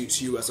best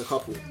suits you as a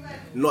couple.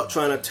 Not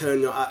trying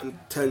to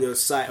turn your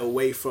sight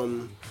away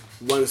from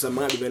ones that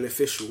might be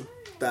beneficial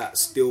that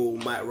still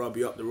might rub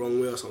you up the wrong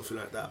way or something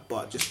like that.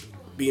 But just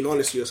being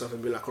honest with yourself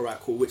and being like, alright,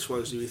 cool, which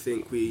ones do we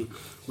think we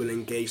will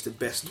engage the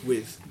best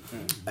with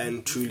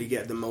and truly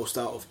get the most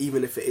out of,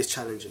 even if it is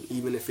challenging,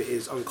 even if it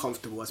is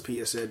uncomfortable. As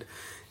Peter said,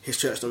 his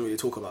church don't really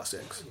talk about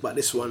sex, but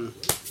this one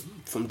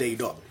from day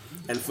dot,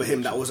 and for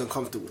him that was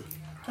uncomfortable.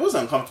 It was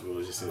uncomfortable. It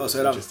was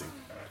interesting.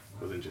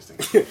 It was interesting.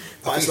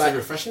 But it's like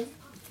refreshing.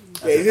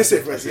 Yeah, it is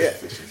refreshing. Yeah.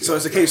 So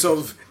it's a case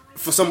of,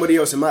 for somebody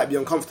else it might be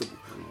uncomfortable,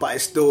 but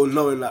it's still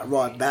knowing that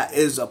that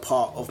is a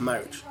part of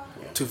marriage,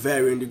 to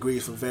varying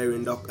degrees for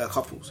varying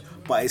couples,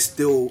 but it's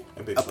still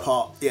a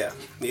part. Yeah,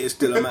 it is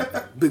still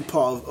a big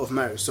part of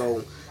marriage.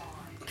 So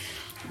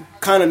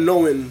kind of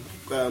knowing,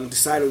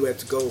 deciding where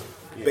to go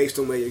based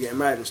on where you're getting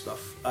married and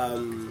stuff.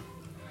 And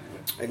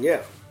yeah.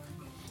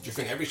 Do you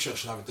think every church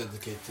should have a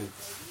dedicated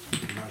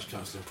marriage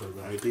counselling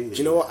program? Do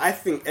you know what? I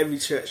think every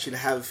church should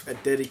have a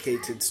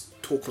dedicated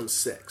talk on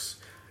sex,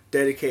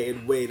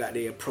 dedicated way that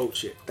they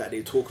approach it, that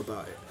they talk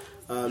about it,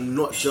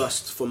 not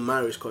just for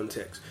marriage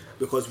context,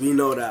 because we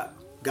know that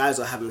guys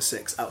are having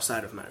sex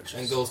outside of marriage,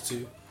 and girls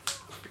too.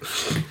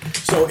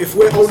 So if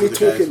we're only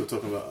talking, we're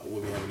talking about,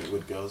 we'll be having it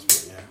with girls,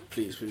 but yeah,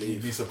 please believe.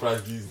 You'd be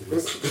surprised these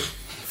days.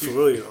 For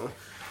real, you know.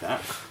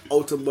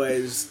 Altar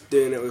boys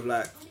doing it with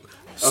like,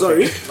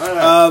 okay. sorry.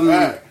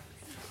 Right.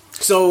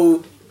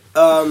 So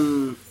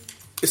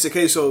it's a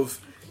case of,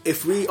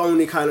 if we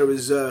only kind of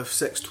reserve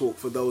sex talk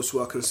for those who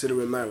are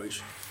considering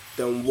marriage,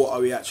 then what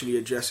are we actually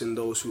addressing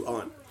those who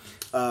aren't?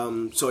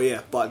 So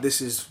yeah, but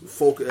this is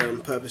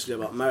purposely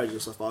about marriage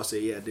and stuff. I'll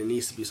say, yeah, there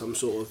needs to be some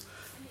sort of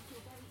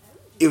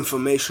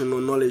information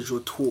or knowledge or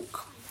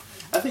talk.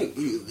 I think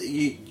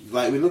you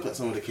like, we look at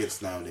some of the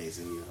kids nowadays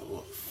and you know,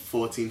 what,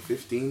 14,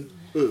 15,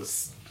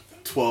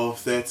 12,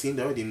 13,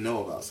 they already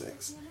know about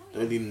sex. They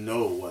already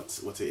know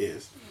what it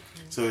is.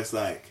 So it's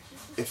like,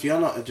 if you're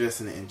not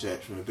addressing it in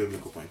church from a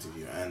biblical point of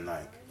view and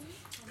like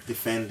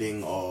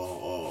defending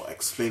or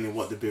explaining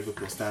what the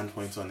biblical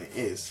standpoint on it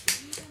is,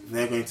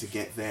 they're going to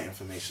get their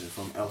information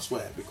from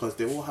elsewhere because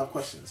they all have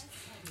questions.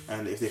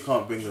 And if they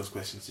can't bring those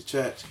questions to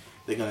church,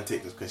 they're going to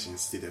take those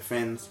questions to their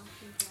friends.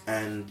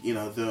 And, you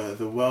know,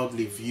 the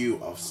worldly view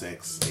of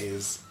sex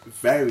is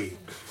very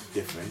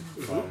different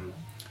from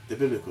the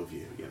biblical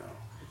view, you know.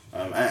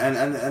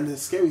 And the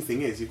scary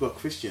thing is, you've got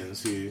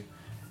Christians who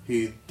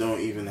don't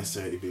even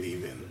necessarily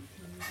believe in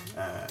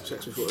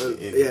sex before,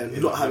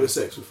 not having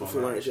sex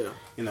before marriage, yeah.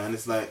 You know, and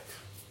it's like,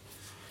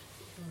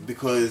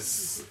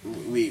 because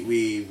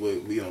we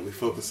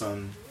focus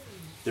on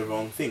the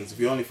wrong things. If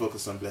you only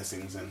focus on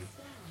blessings and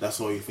that's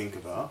all you think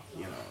about,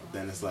 you know,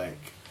 then it's like,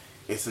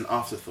 it's an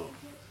afterthought,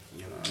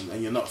 you know,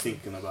 and you're not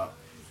thinking about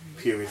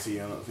purity,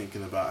 you're not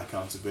thinking about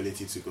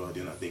accountability to God,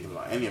 you're not thinking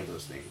about any of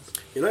those things.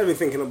 You're not even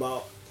thinking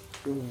about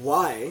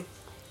why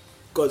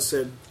God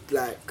said,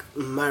 like,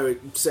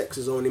 married sex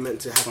is only meant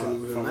to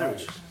happen within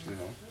marriage. You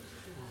know?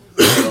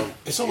 So,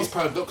 it's almost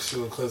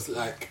paradoxical because,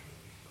 like,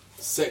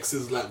 sex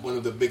is like one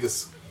of the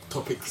biggest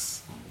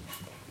topics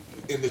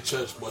in the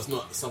church, but it's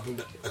not something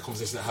a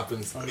conversation that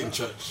happens in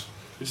church.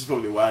 Which is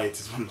probably why it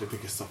is one of the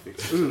biggest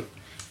topics.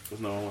 Because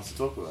no one wants to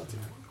talk about it.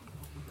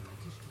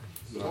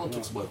 No one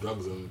talks about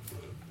drugs in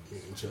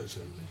church.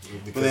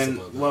 But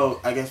then,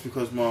 I guess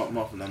because more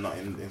often than not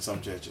in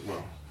some churches,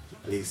 well,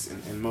 at least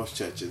in most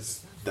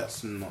churches,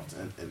 that's not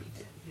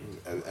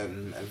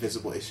a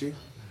visible issue.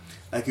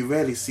 Like, you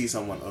rarely see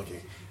someone,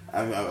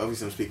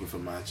 obviously I'm speaking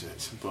from my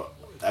church, but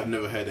I've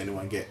never heard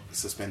anyone get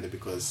suspended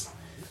because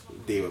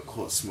they were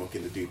caught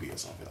smoking the doobie or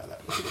something like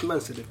that. Man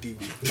said the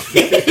doobie.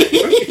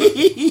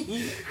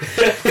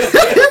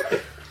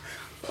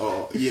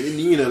 Or,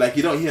 you know, like,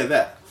 you don't hear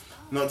that.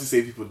 Not to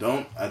say people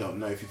don't, I don't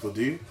know if people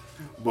do,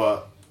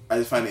 but I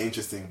just find it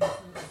interesting,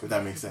 if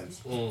that makes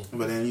sense.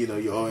 But then, you know,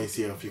 you always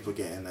hear of people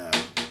getting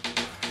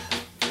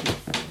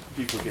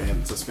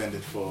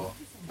suspended for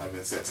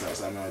having sex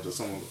outside marriage, or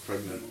someone got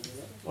pregnant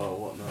or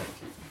whatnot.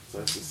 So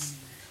it's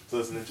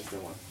an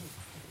interesting one.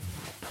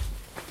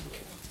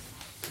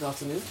 Good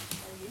afternoon.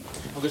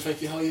 I'm good,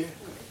 thank you. How are you?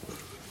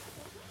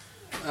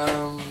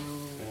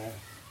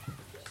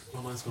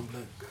 My mind's gone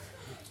blank.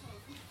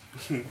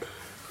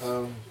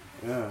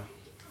 Yeah.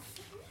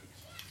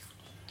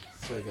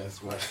 Sorry guys,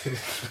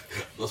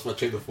 lost my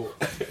train of thought.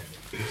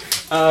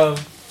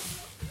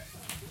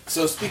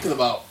 So speaking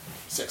about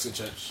sex in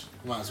church,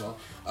 might as well.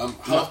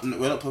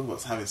 We're not talking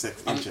about having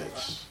sex in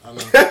church.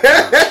 Actually,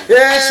 you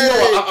know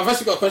what? I've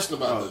actually got a question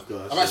about that.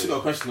 Gosh, I've actually got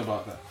a question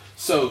about that.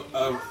 So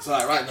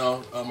like right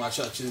now, my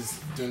church is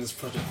doing this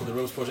project called the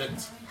Rose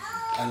Project,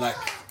 and like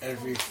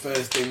every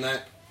Thursday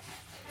night,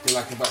 they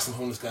like invite some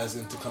homeless guys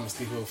in to come and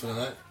sleep over for the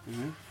night.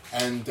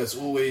 And there's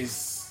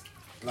always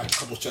like a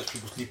couple of church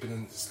people sleeping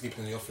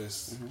in the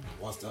office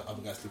whilst the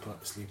other guys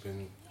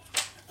sleeping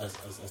as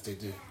they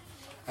do.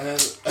 And then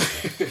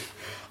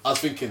I was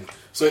thinking,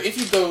 so if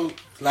you go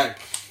like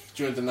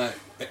during the night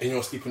and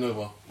you're sleeping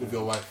over with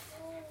your wife,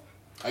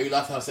 are you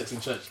allowed to have sex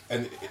in church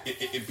and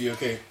it'd be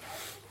okay?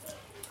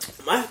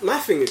 My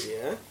thing is,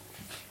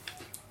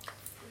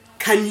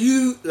 can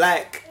you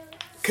like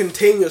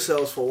contain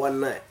yourselves for one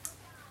night?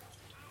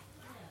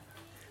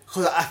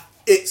 Because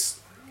it's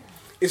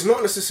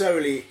not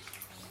necessarily.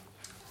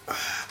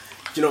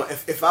 You know,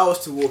 if I was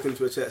to walk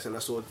into a church and I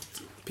saw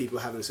people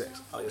having sex,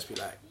 I'll just be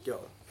like,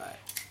 yo, like,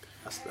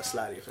 that's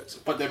slightly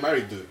offensive. But they're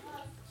married, dude.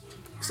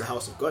 It's the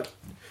house of God.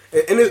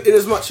 In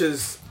as much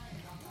as...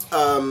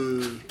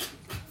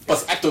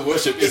 But act of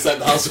worship inside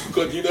the house of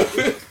God, you know?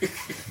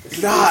 It's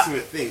an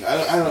ultimate thing.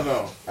 I don't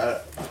know.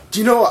 Do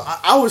you know what?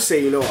 I would say,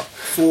 you know what?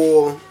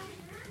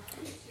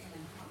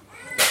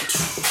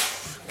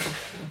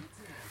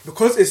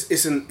 Because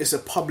it's a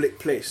public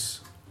place.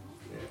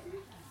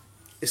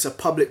 It's a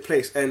public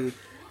place, and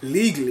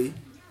legally,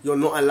 you're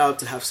not allowed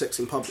to have sex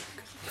in public.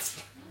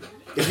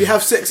 If you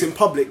have sex in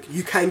public,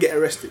 you can get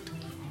arrested.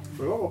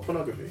 For what, or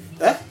pornography?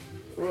 Eh?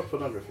 For what,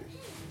 pornography?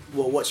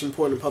 Well, watching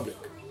porn in public.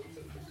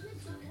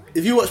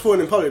 If you watch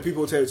porn in public,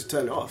 people will tell you to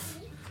turn it off.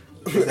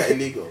 Is that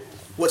illegal?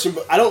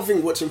 I don't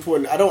think watching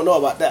porn. I don't know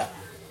about that.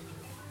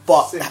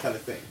 But Same kind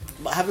of thing.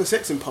 But having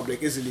sex in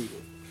public is illegal.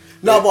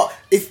 No, but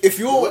if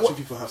you're watching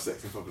people have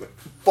sex in public,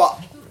 but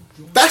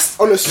that's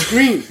on a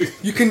screen.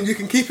 you can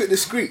keep it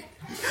discreet.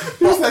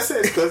 That's what I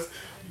said, because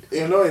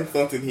you know in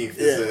Thornton Heath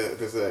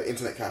there's a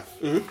internet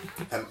cafe,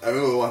 and I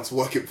remember once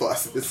walking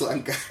past this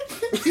one guy.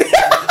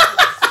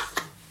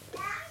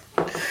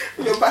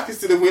 Your back is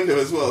to the window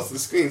as well, so the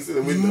screen's to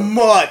the window.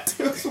 Mud.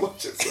 Let's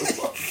watch it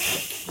so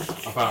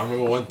much. I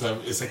remember one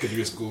time in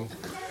secondary school,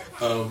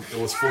 it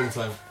was phone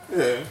time.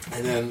 Yeah.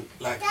 And then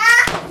like,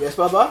 yes,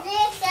 Baba.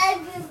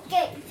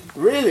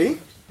 Really?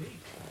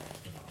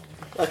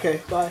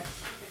 Okay, bye.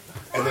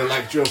 And then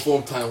like during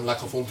phone time,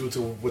 like a phone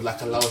tutor would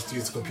like allow us to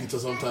use the computer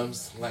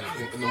sometimes, like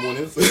in the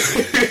mornings.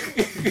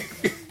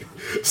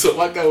 So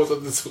one guy was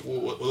on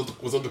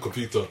the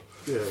computer.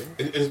 Yeah.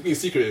 And it's being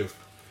secretive.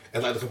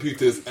 And like the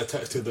computer is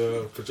attached to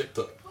the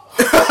projector.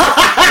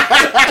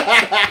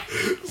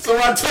 So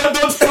I turned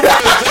on the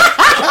projector.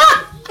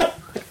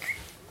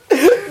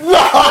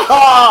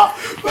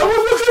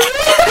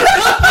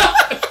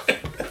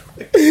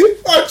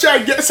 I'll try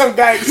and get some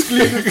guy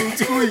excluded from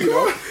school, you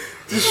know.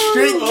 Just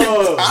straight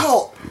kicked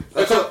out.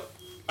 Because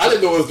I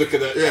didn't know what I was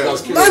looking at. Yeah. I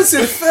was curious. Man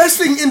said first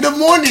thing in the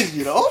morning,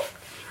 you know.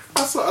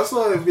 I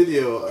saw a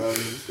video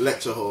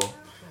lecture hall,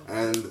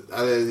 and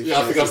I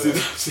think I've seen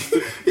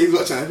that. He's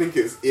watching. I think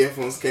his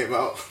earphones came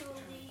out,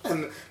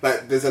 and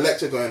like there's a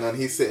lecture going on.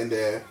 He's sitting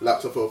there,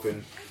 laptop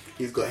open.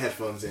 He's got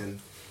headphones in.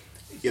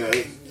 You know,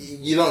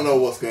 you don't know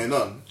what's going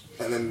on,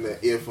 and then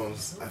the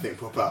earphones I think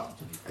pop out,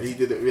 and he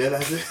didn't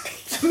realize it.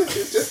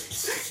 It's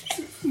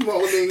just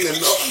moaning and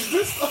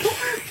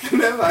stuff,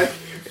 and then like.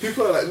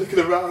 People are like looking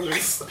around and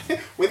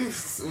when he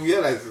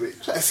realizes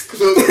it, tries to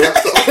close the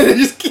laptop. And it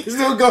just keeps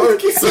on going.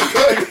 Keeps on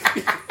going.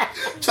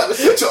 Trying to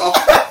switch it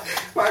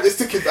off. Man just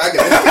took his bag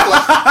and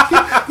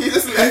left. He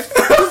just left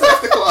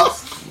the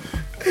class.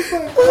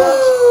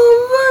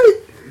 Oh,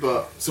 right.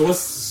 But So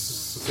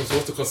what's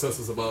the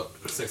consensus about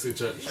sex in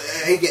church?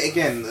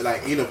 again,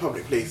 like, you know,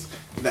 public place.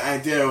 The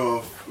idea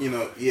of, you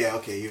know, yeah,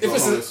 okay, you've got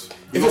homeless.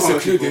 If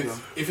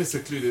it's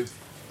secluded.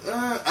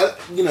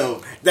 You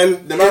know,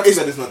 Then the marital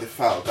bed is not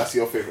defiled. That's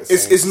your favorite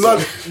saying. It's not.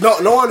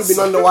 No one would be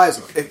none the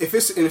wiser. If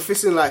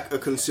it's in like a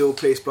concealed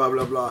place, blah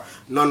blah blah,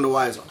 none the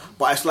wiser.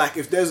 But it's like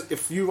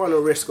if you run a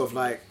risk of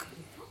like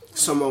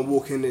someone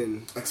walking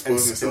in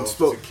Exposing themselves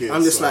to kids,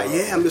 I'm just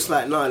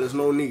like, nah, there's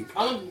no need.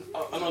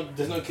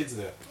 There's no kids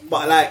there.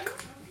 But like,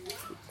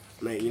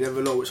 mate, you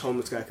never know which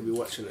homeless guy could be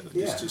watching it.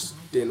 Yeah. He's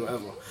just doing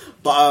whatever.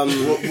 But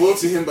woe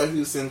to him by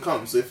whose sin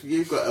comes. So if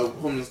you've got a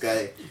homeless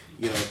guy,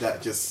 you know,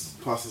 that just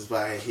passes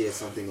by and hears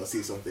something or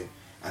sees something,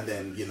 and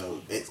then, you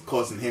know, it's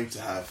causing him to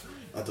have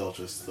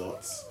adulterous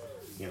thoughts,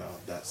 you know,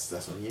 that's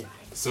on you.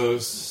 So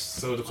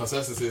the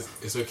consensus is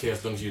it's okay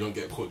as long as you don't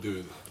get caught doing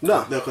it.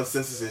 no, The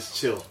consensus is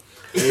chill.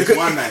 It's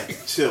one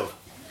night, chill.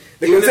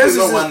 the Even if it's consensus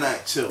not is, one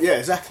night, chill. yeah,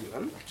 exactly,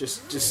 man.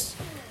 Just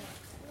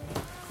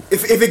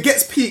if it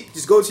gets peaked,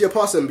 just go to your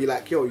pastor and be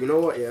like, yo, you know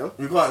what, yeah,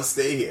 We can't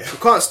stay here. you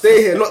can't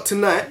stay here, not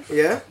tonight,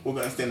 yeah, We're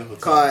gonna stay in the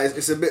hotel. cause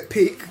it's a bit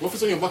peak. What if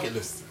it's on your bucket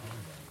list?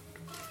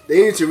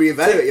 They need to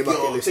reevaluate your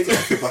bucket list. Take it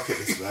off your bucket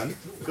list, man.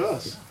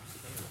 Gosh,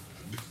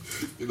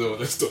 You know what?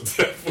 Let's stop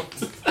there.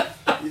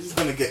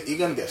 you're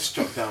gonna get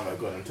struck down by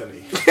God. I'm telling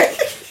you.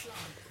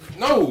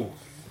 No,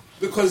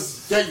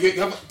 because you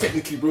haven't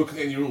technically broken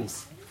any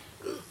rules.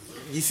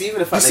 You see, even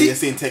the fact that you're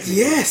saying technically,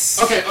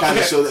 Yes. Okay, kind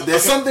of show that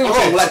there's something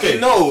okay, wrong. Like, okay,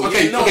 you know,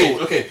 okay, you know.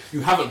 okay.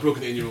 You haven't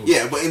broken any rules.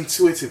 Yeah, but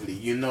intuitively,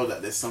 you know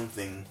that there's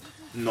something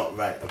not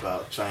right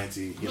about trying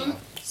to, you know,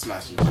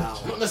 smash each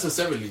other. Not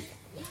necessarily.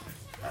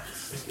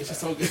 It's just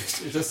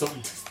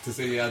something to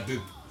say. Yeah, I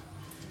did.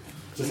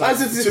 Just like,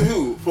 To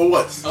who? For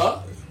what?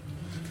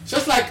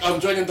 just like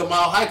joining the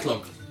Mile High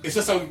Club. It's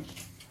just something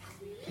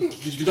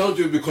you don't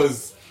do it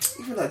because.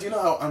 Even that, do you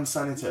know how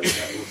unsanitary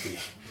that would be?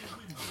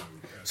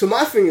 So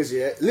my thing is,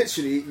 yeah,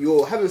 literally,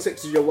 you're having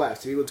sex with your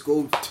wife to be able to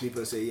go to people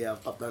and say, yeah,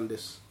 I've done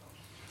this.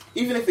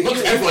 Even if Not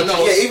to everyone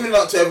else. Yeah, even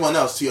not to everyone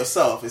else, to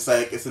yourself, it's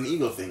like it's an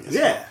ego thing. It's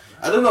Yeah.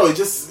 not- I don't know. It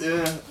just if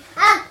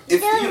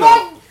you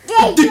know,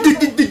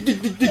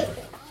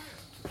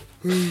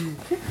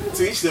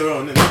 to each their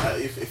own. Innit?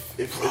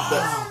 If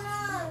that's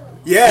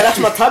Yeah, that's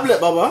my tablet,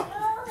 Baba.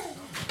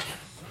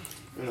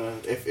 you know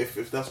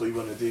if that's what you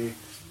want to do,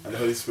 and the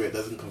Holy Spirit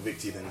doesn't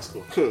convict you, then it's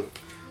cool.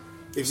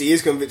 If he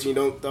is convicting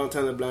you, don't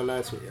turn a blind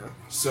eye to it, yeah?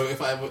 So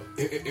if I'm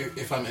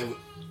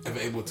ever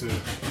able to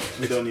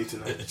We don't need to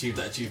know. achieve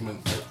that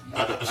achievement,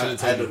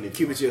 I don't need.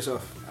 Keep it to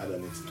yourself. I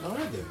don't need to know.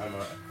 Alright then. I'm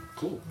alright.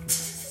 Cool.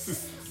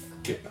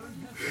 Okay.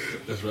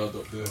 Let's round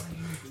up there.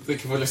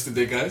 Thank you for listening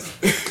today, guys.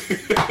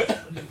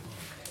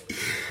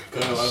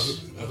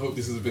 I hope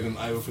this has been an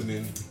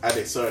eye-opening.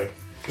 Addict, sorry.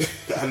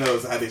 I know it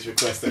was Addict's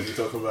request that we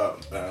talk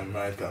about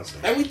marriage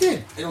counselling. And we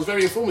did. And it was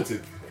very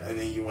informative. And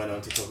then you went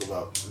on to talk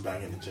about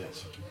banging the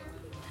church.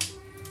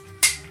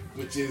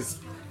 Which is,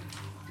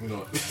 you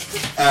know.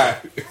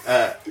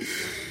 Alright.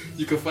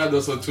 You can find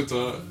us on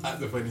Twitter at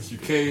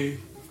TheFurnaceUK.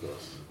 Of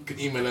course. You can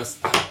email us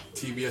at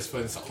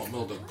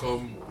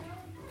tbsfurnace@hotmail.com.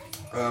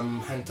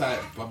 Hang tight,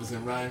 Brothers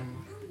in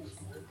Rhyme.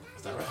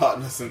 Is that right?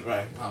 Partners and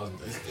right.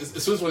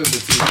 It's one of the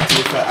two. To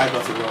be fair, I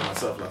got it wrong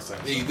myself last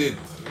time. Yeah, you did.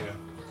 Yeah.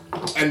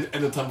 And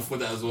the time before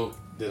that as well.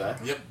 Did I?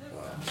 Yep.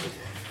 Wow. Okay.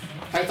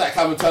 Hang tight,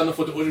 Calvin Turner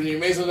for the Ordinary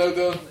Mason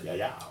logo.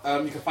 Yeah.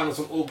 You can find us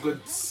on all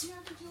good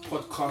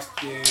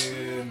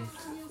podcasting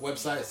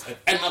websites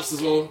and apps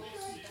as well.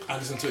 I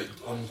listened to it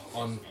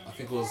on I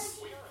think it was,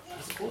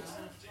 what's it called?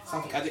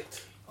 Something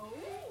Addict.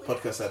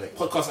 Podcast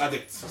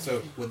Addict.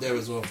 So we're there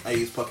as well. I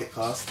use Pocket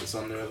Cast. It's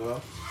on there as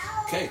well.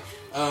 Okay.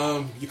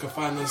 You can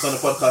find us It's on the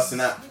podcasting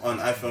app on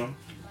iPhone.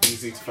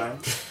 Easy to find.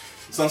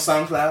 It's on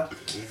SoundCloud.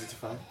 Easy to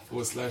find.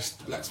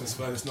 /Blacksmith's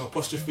Furnace, no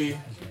apostrophe.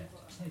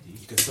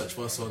 You can search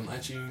for us on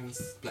iTunes,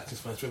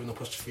 Blacksmith's Furnace with an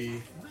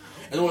apostrophe.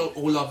 And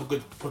all other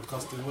good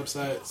podcasting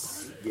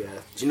websites. Yeah.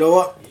 Do you know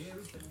what?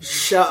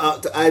 Shout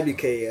out to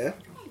IBK, yeah?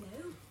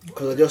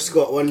 Because I just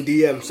got one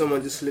DM.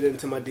 Someone just slid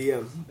into my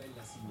DM.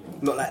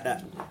 Not like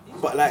that.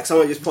 But like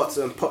someone just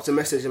popped a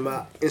message in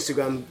my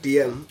Instagram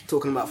DM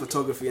talking about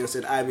photography and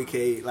said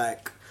IBK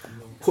like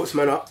hooks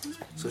man up.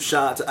 So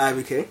shout out to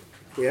IBK.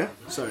 Yeah?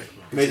 Sorry.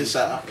 Major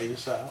shout out.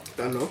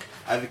 Don't know.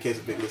 IVK is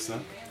a big listener.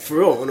 For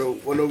real,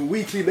 on a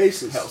weekly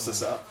basis. Helps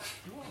us out.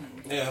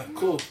 Yeah,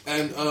 cool.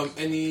 And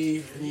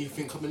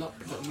anything coming up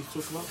that we need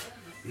to talk about?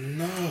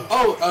 No.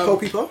 Oh,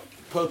 People.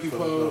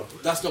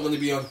 That's not going to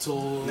be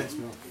until Next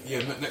month. Yeah,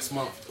 next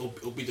month.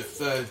 It'll be the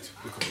 3rd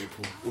week of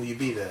April. Will you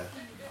be there?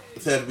 The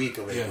 3rd week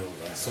of Yeah. April,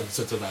 right?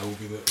 So tonight will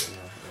be there.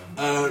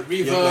 Yeah.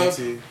 You're going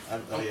to...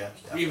 yeah.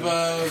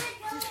 Reverb.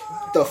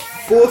 The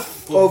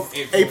 4th of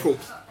April.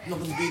 I'm not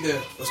going to be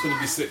there. That's going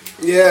to be sick.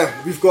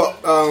 Yeah, we've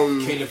got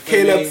Caleb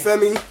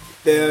Femi,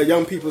 the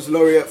Young People's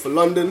Laureate for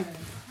London.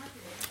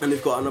 And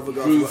we've got another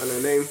girl, I've forgotten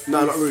her name.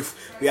 No, not Ruth.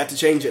 We had to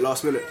change it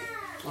last minute.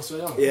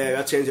 Yeah, we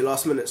had to change it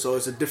last minute, so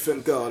it's a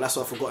different girl. That's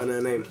why I've forgotten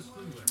her name.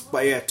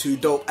 But yeah, 2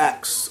 dope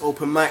acts,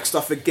 open mic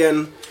stuff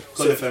again.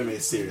 Caleb Femi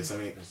is serious. I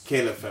mean,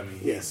 Caleb Femi,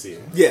 he's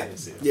serious.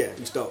 Yeah,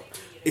 he's dope.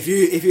 If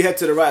you head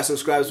to the Writers and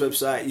Scribes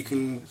website, you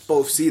can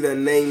both see their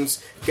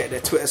names, get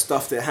their Twitter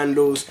stuff, their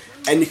handles,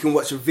 and you can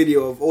watch a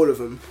video of all of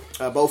them,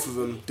 both of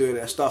them doing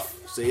their stuff.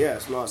 So yeah,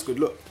 it's nice, good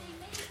look.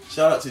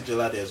 Shout out to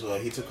Jalade as well.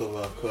 He took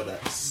over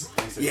Kodak's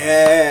Instagram.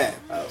 Yeah,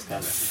 That was kind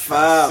of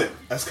sick.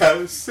 That's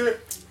kind of sick.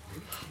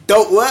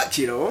 Dope work,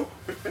 you know.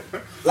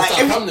 Like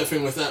permanent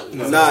thing with that.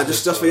 Nah,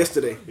 just for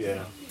yesterday.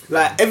 Yeah.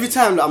 Like every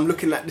time that I'm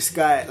looking at this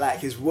guy, like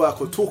his work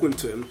or talking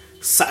to him,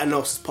 something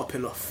else is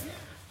popping off.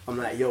 I'm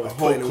like, yo, it's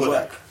putting in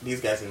work.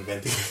 These guys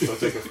invented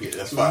photography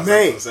as far as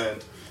Mate. I'm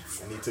concerned.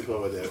 And he took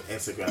over the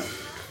Instagram.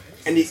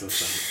 And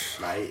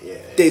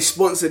they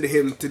sponsored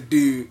him to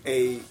do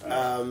a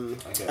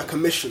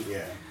commission.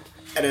 Yeah.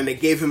 And then they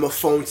gave him a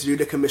phone to do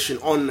the commission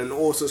on, and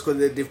also it's because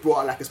they've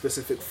brought out like a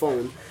specific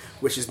phone,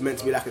 which is meant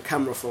to be like a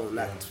camera phone,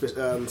 like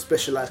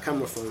specialized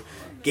camera phone.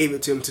 Gave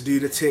it to him to do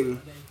the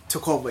thing.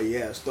 Took over.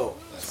 Yeah, it's dope.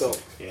 It's dope.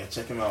 Yeah,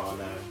 check him out on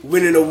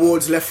winning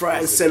awards left, right,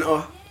 and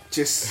center.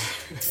 Just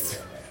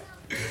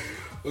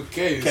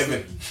okay,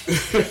 Kevin.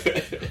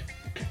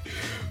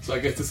 So I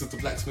guess this is the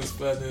Blacksmith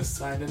Furnace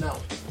signing out.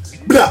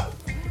 blah.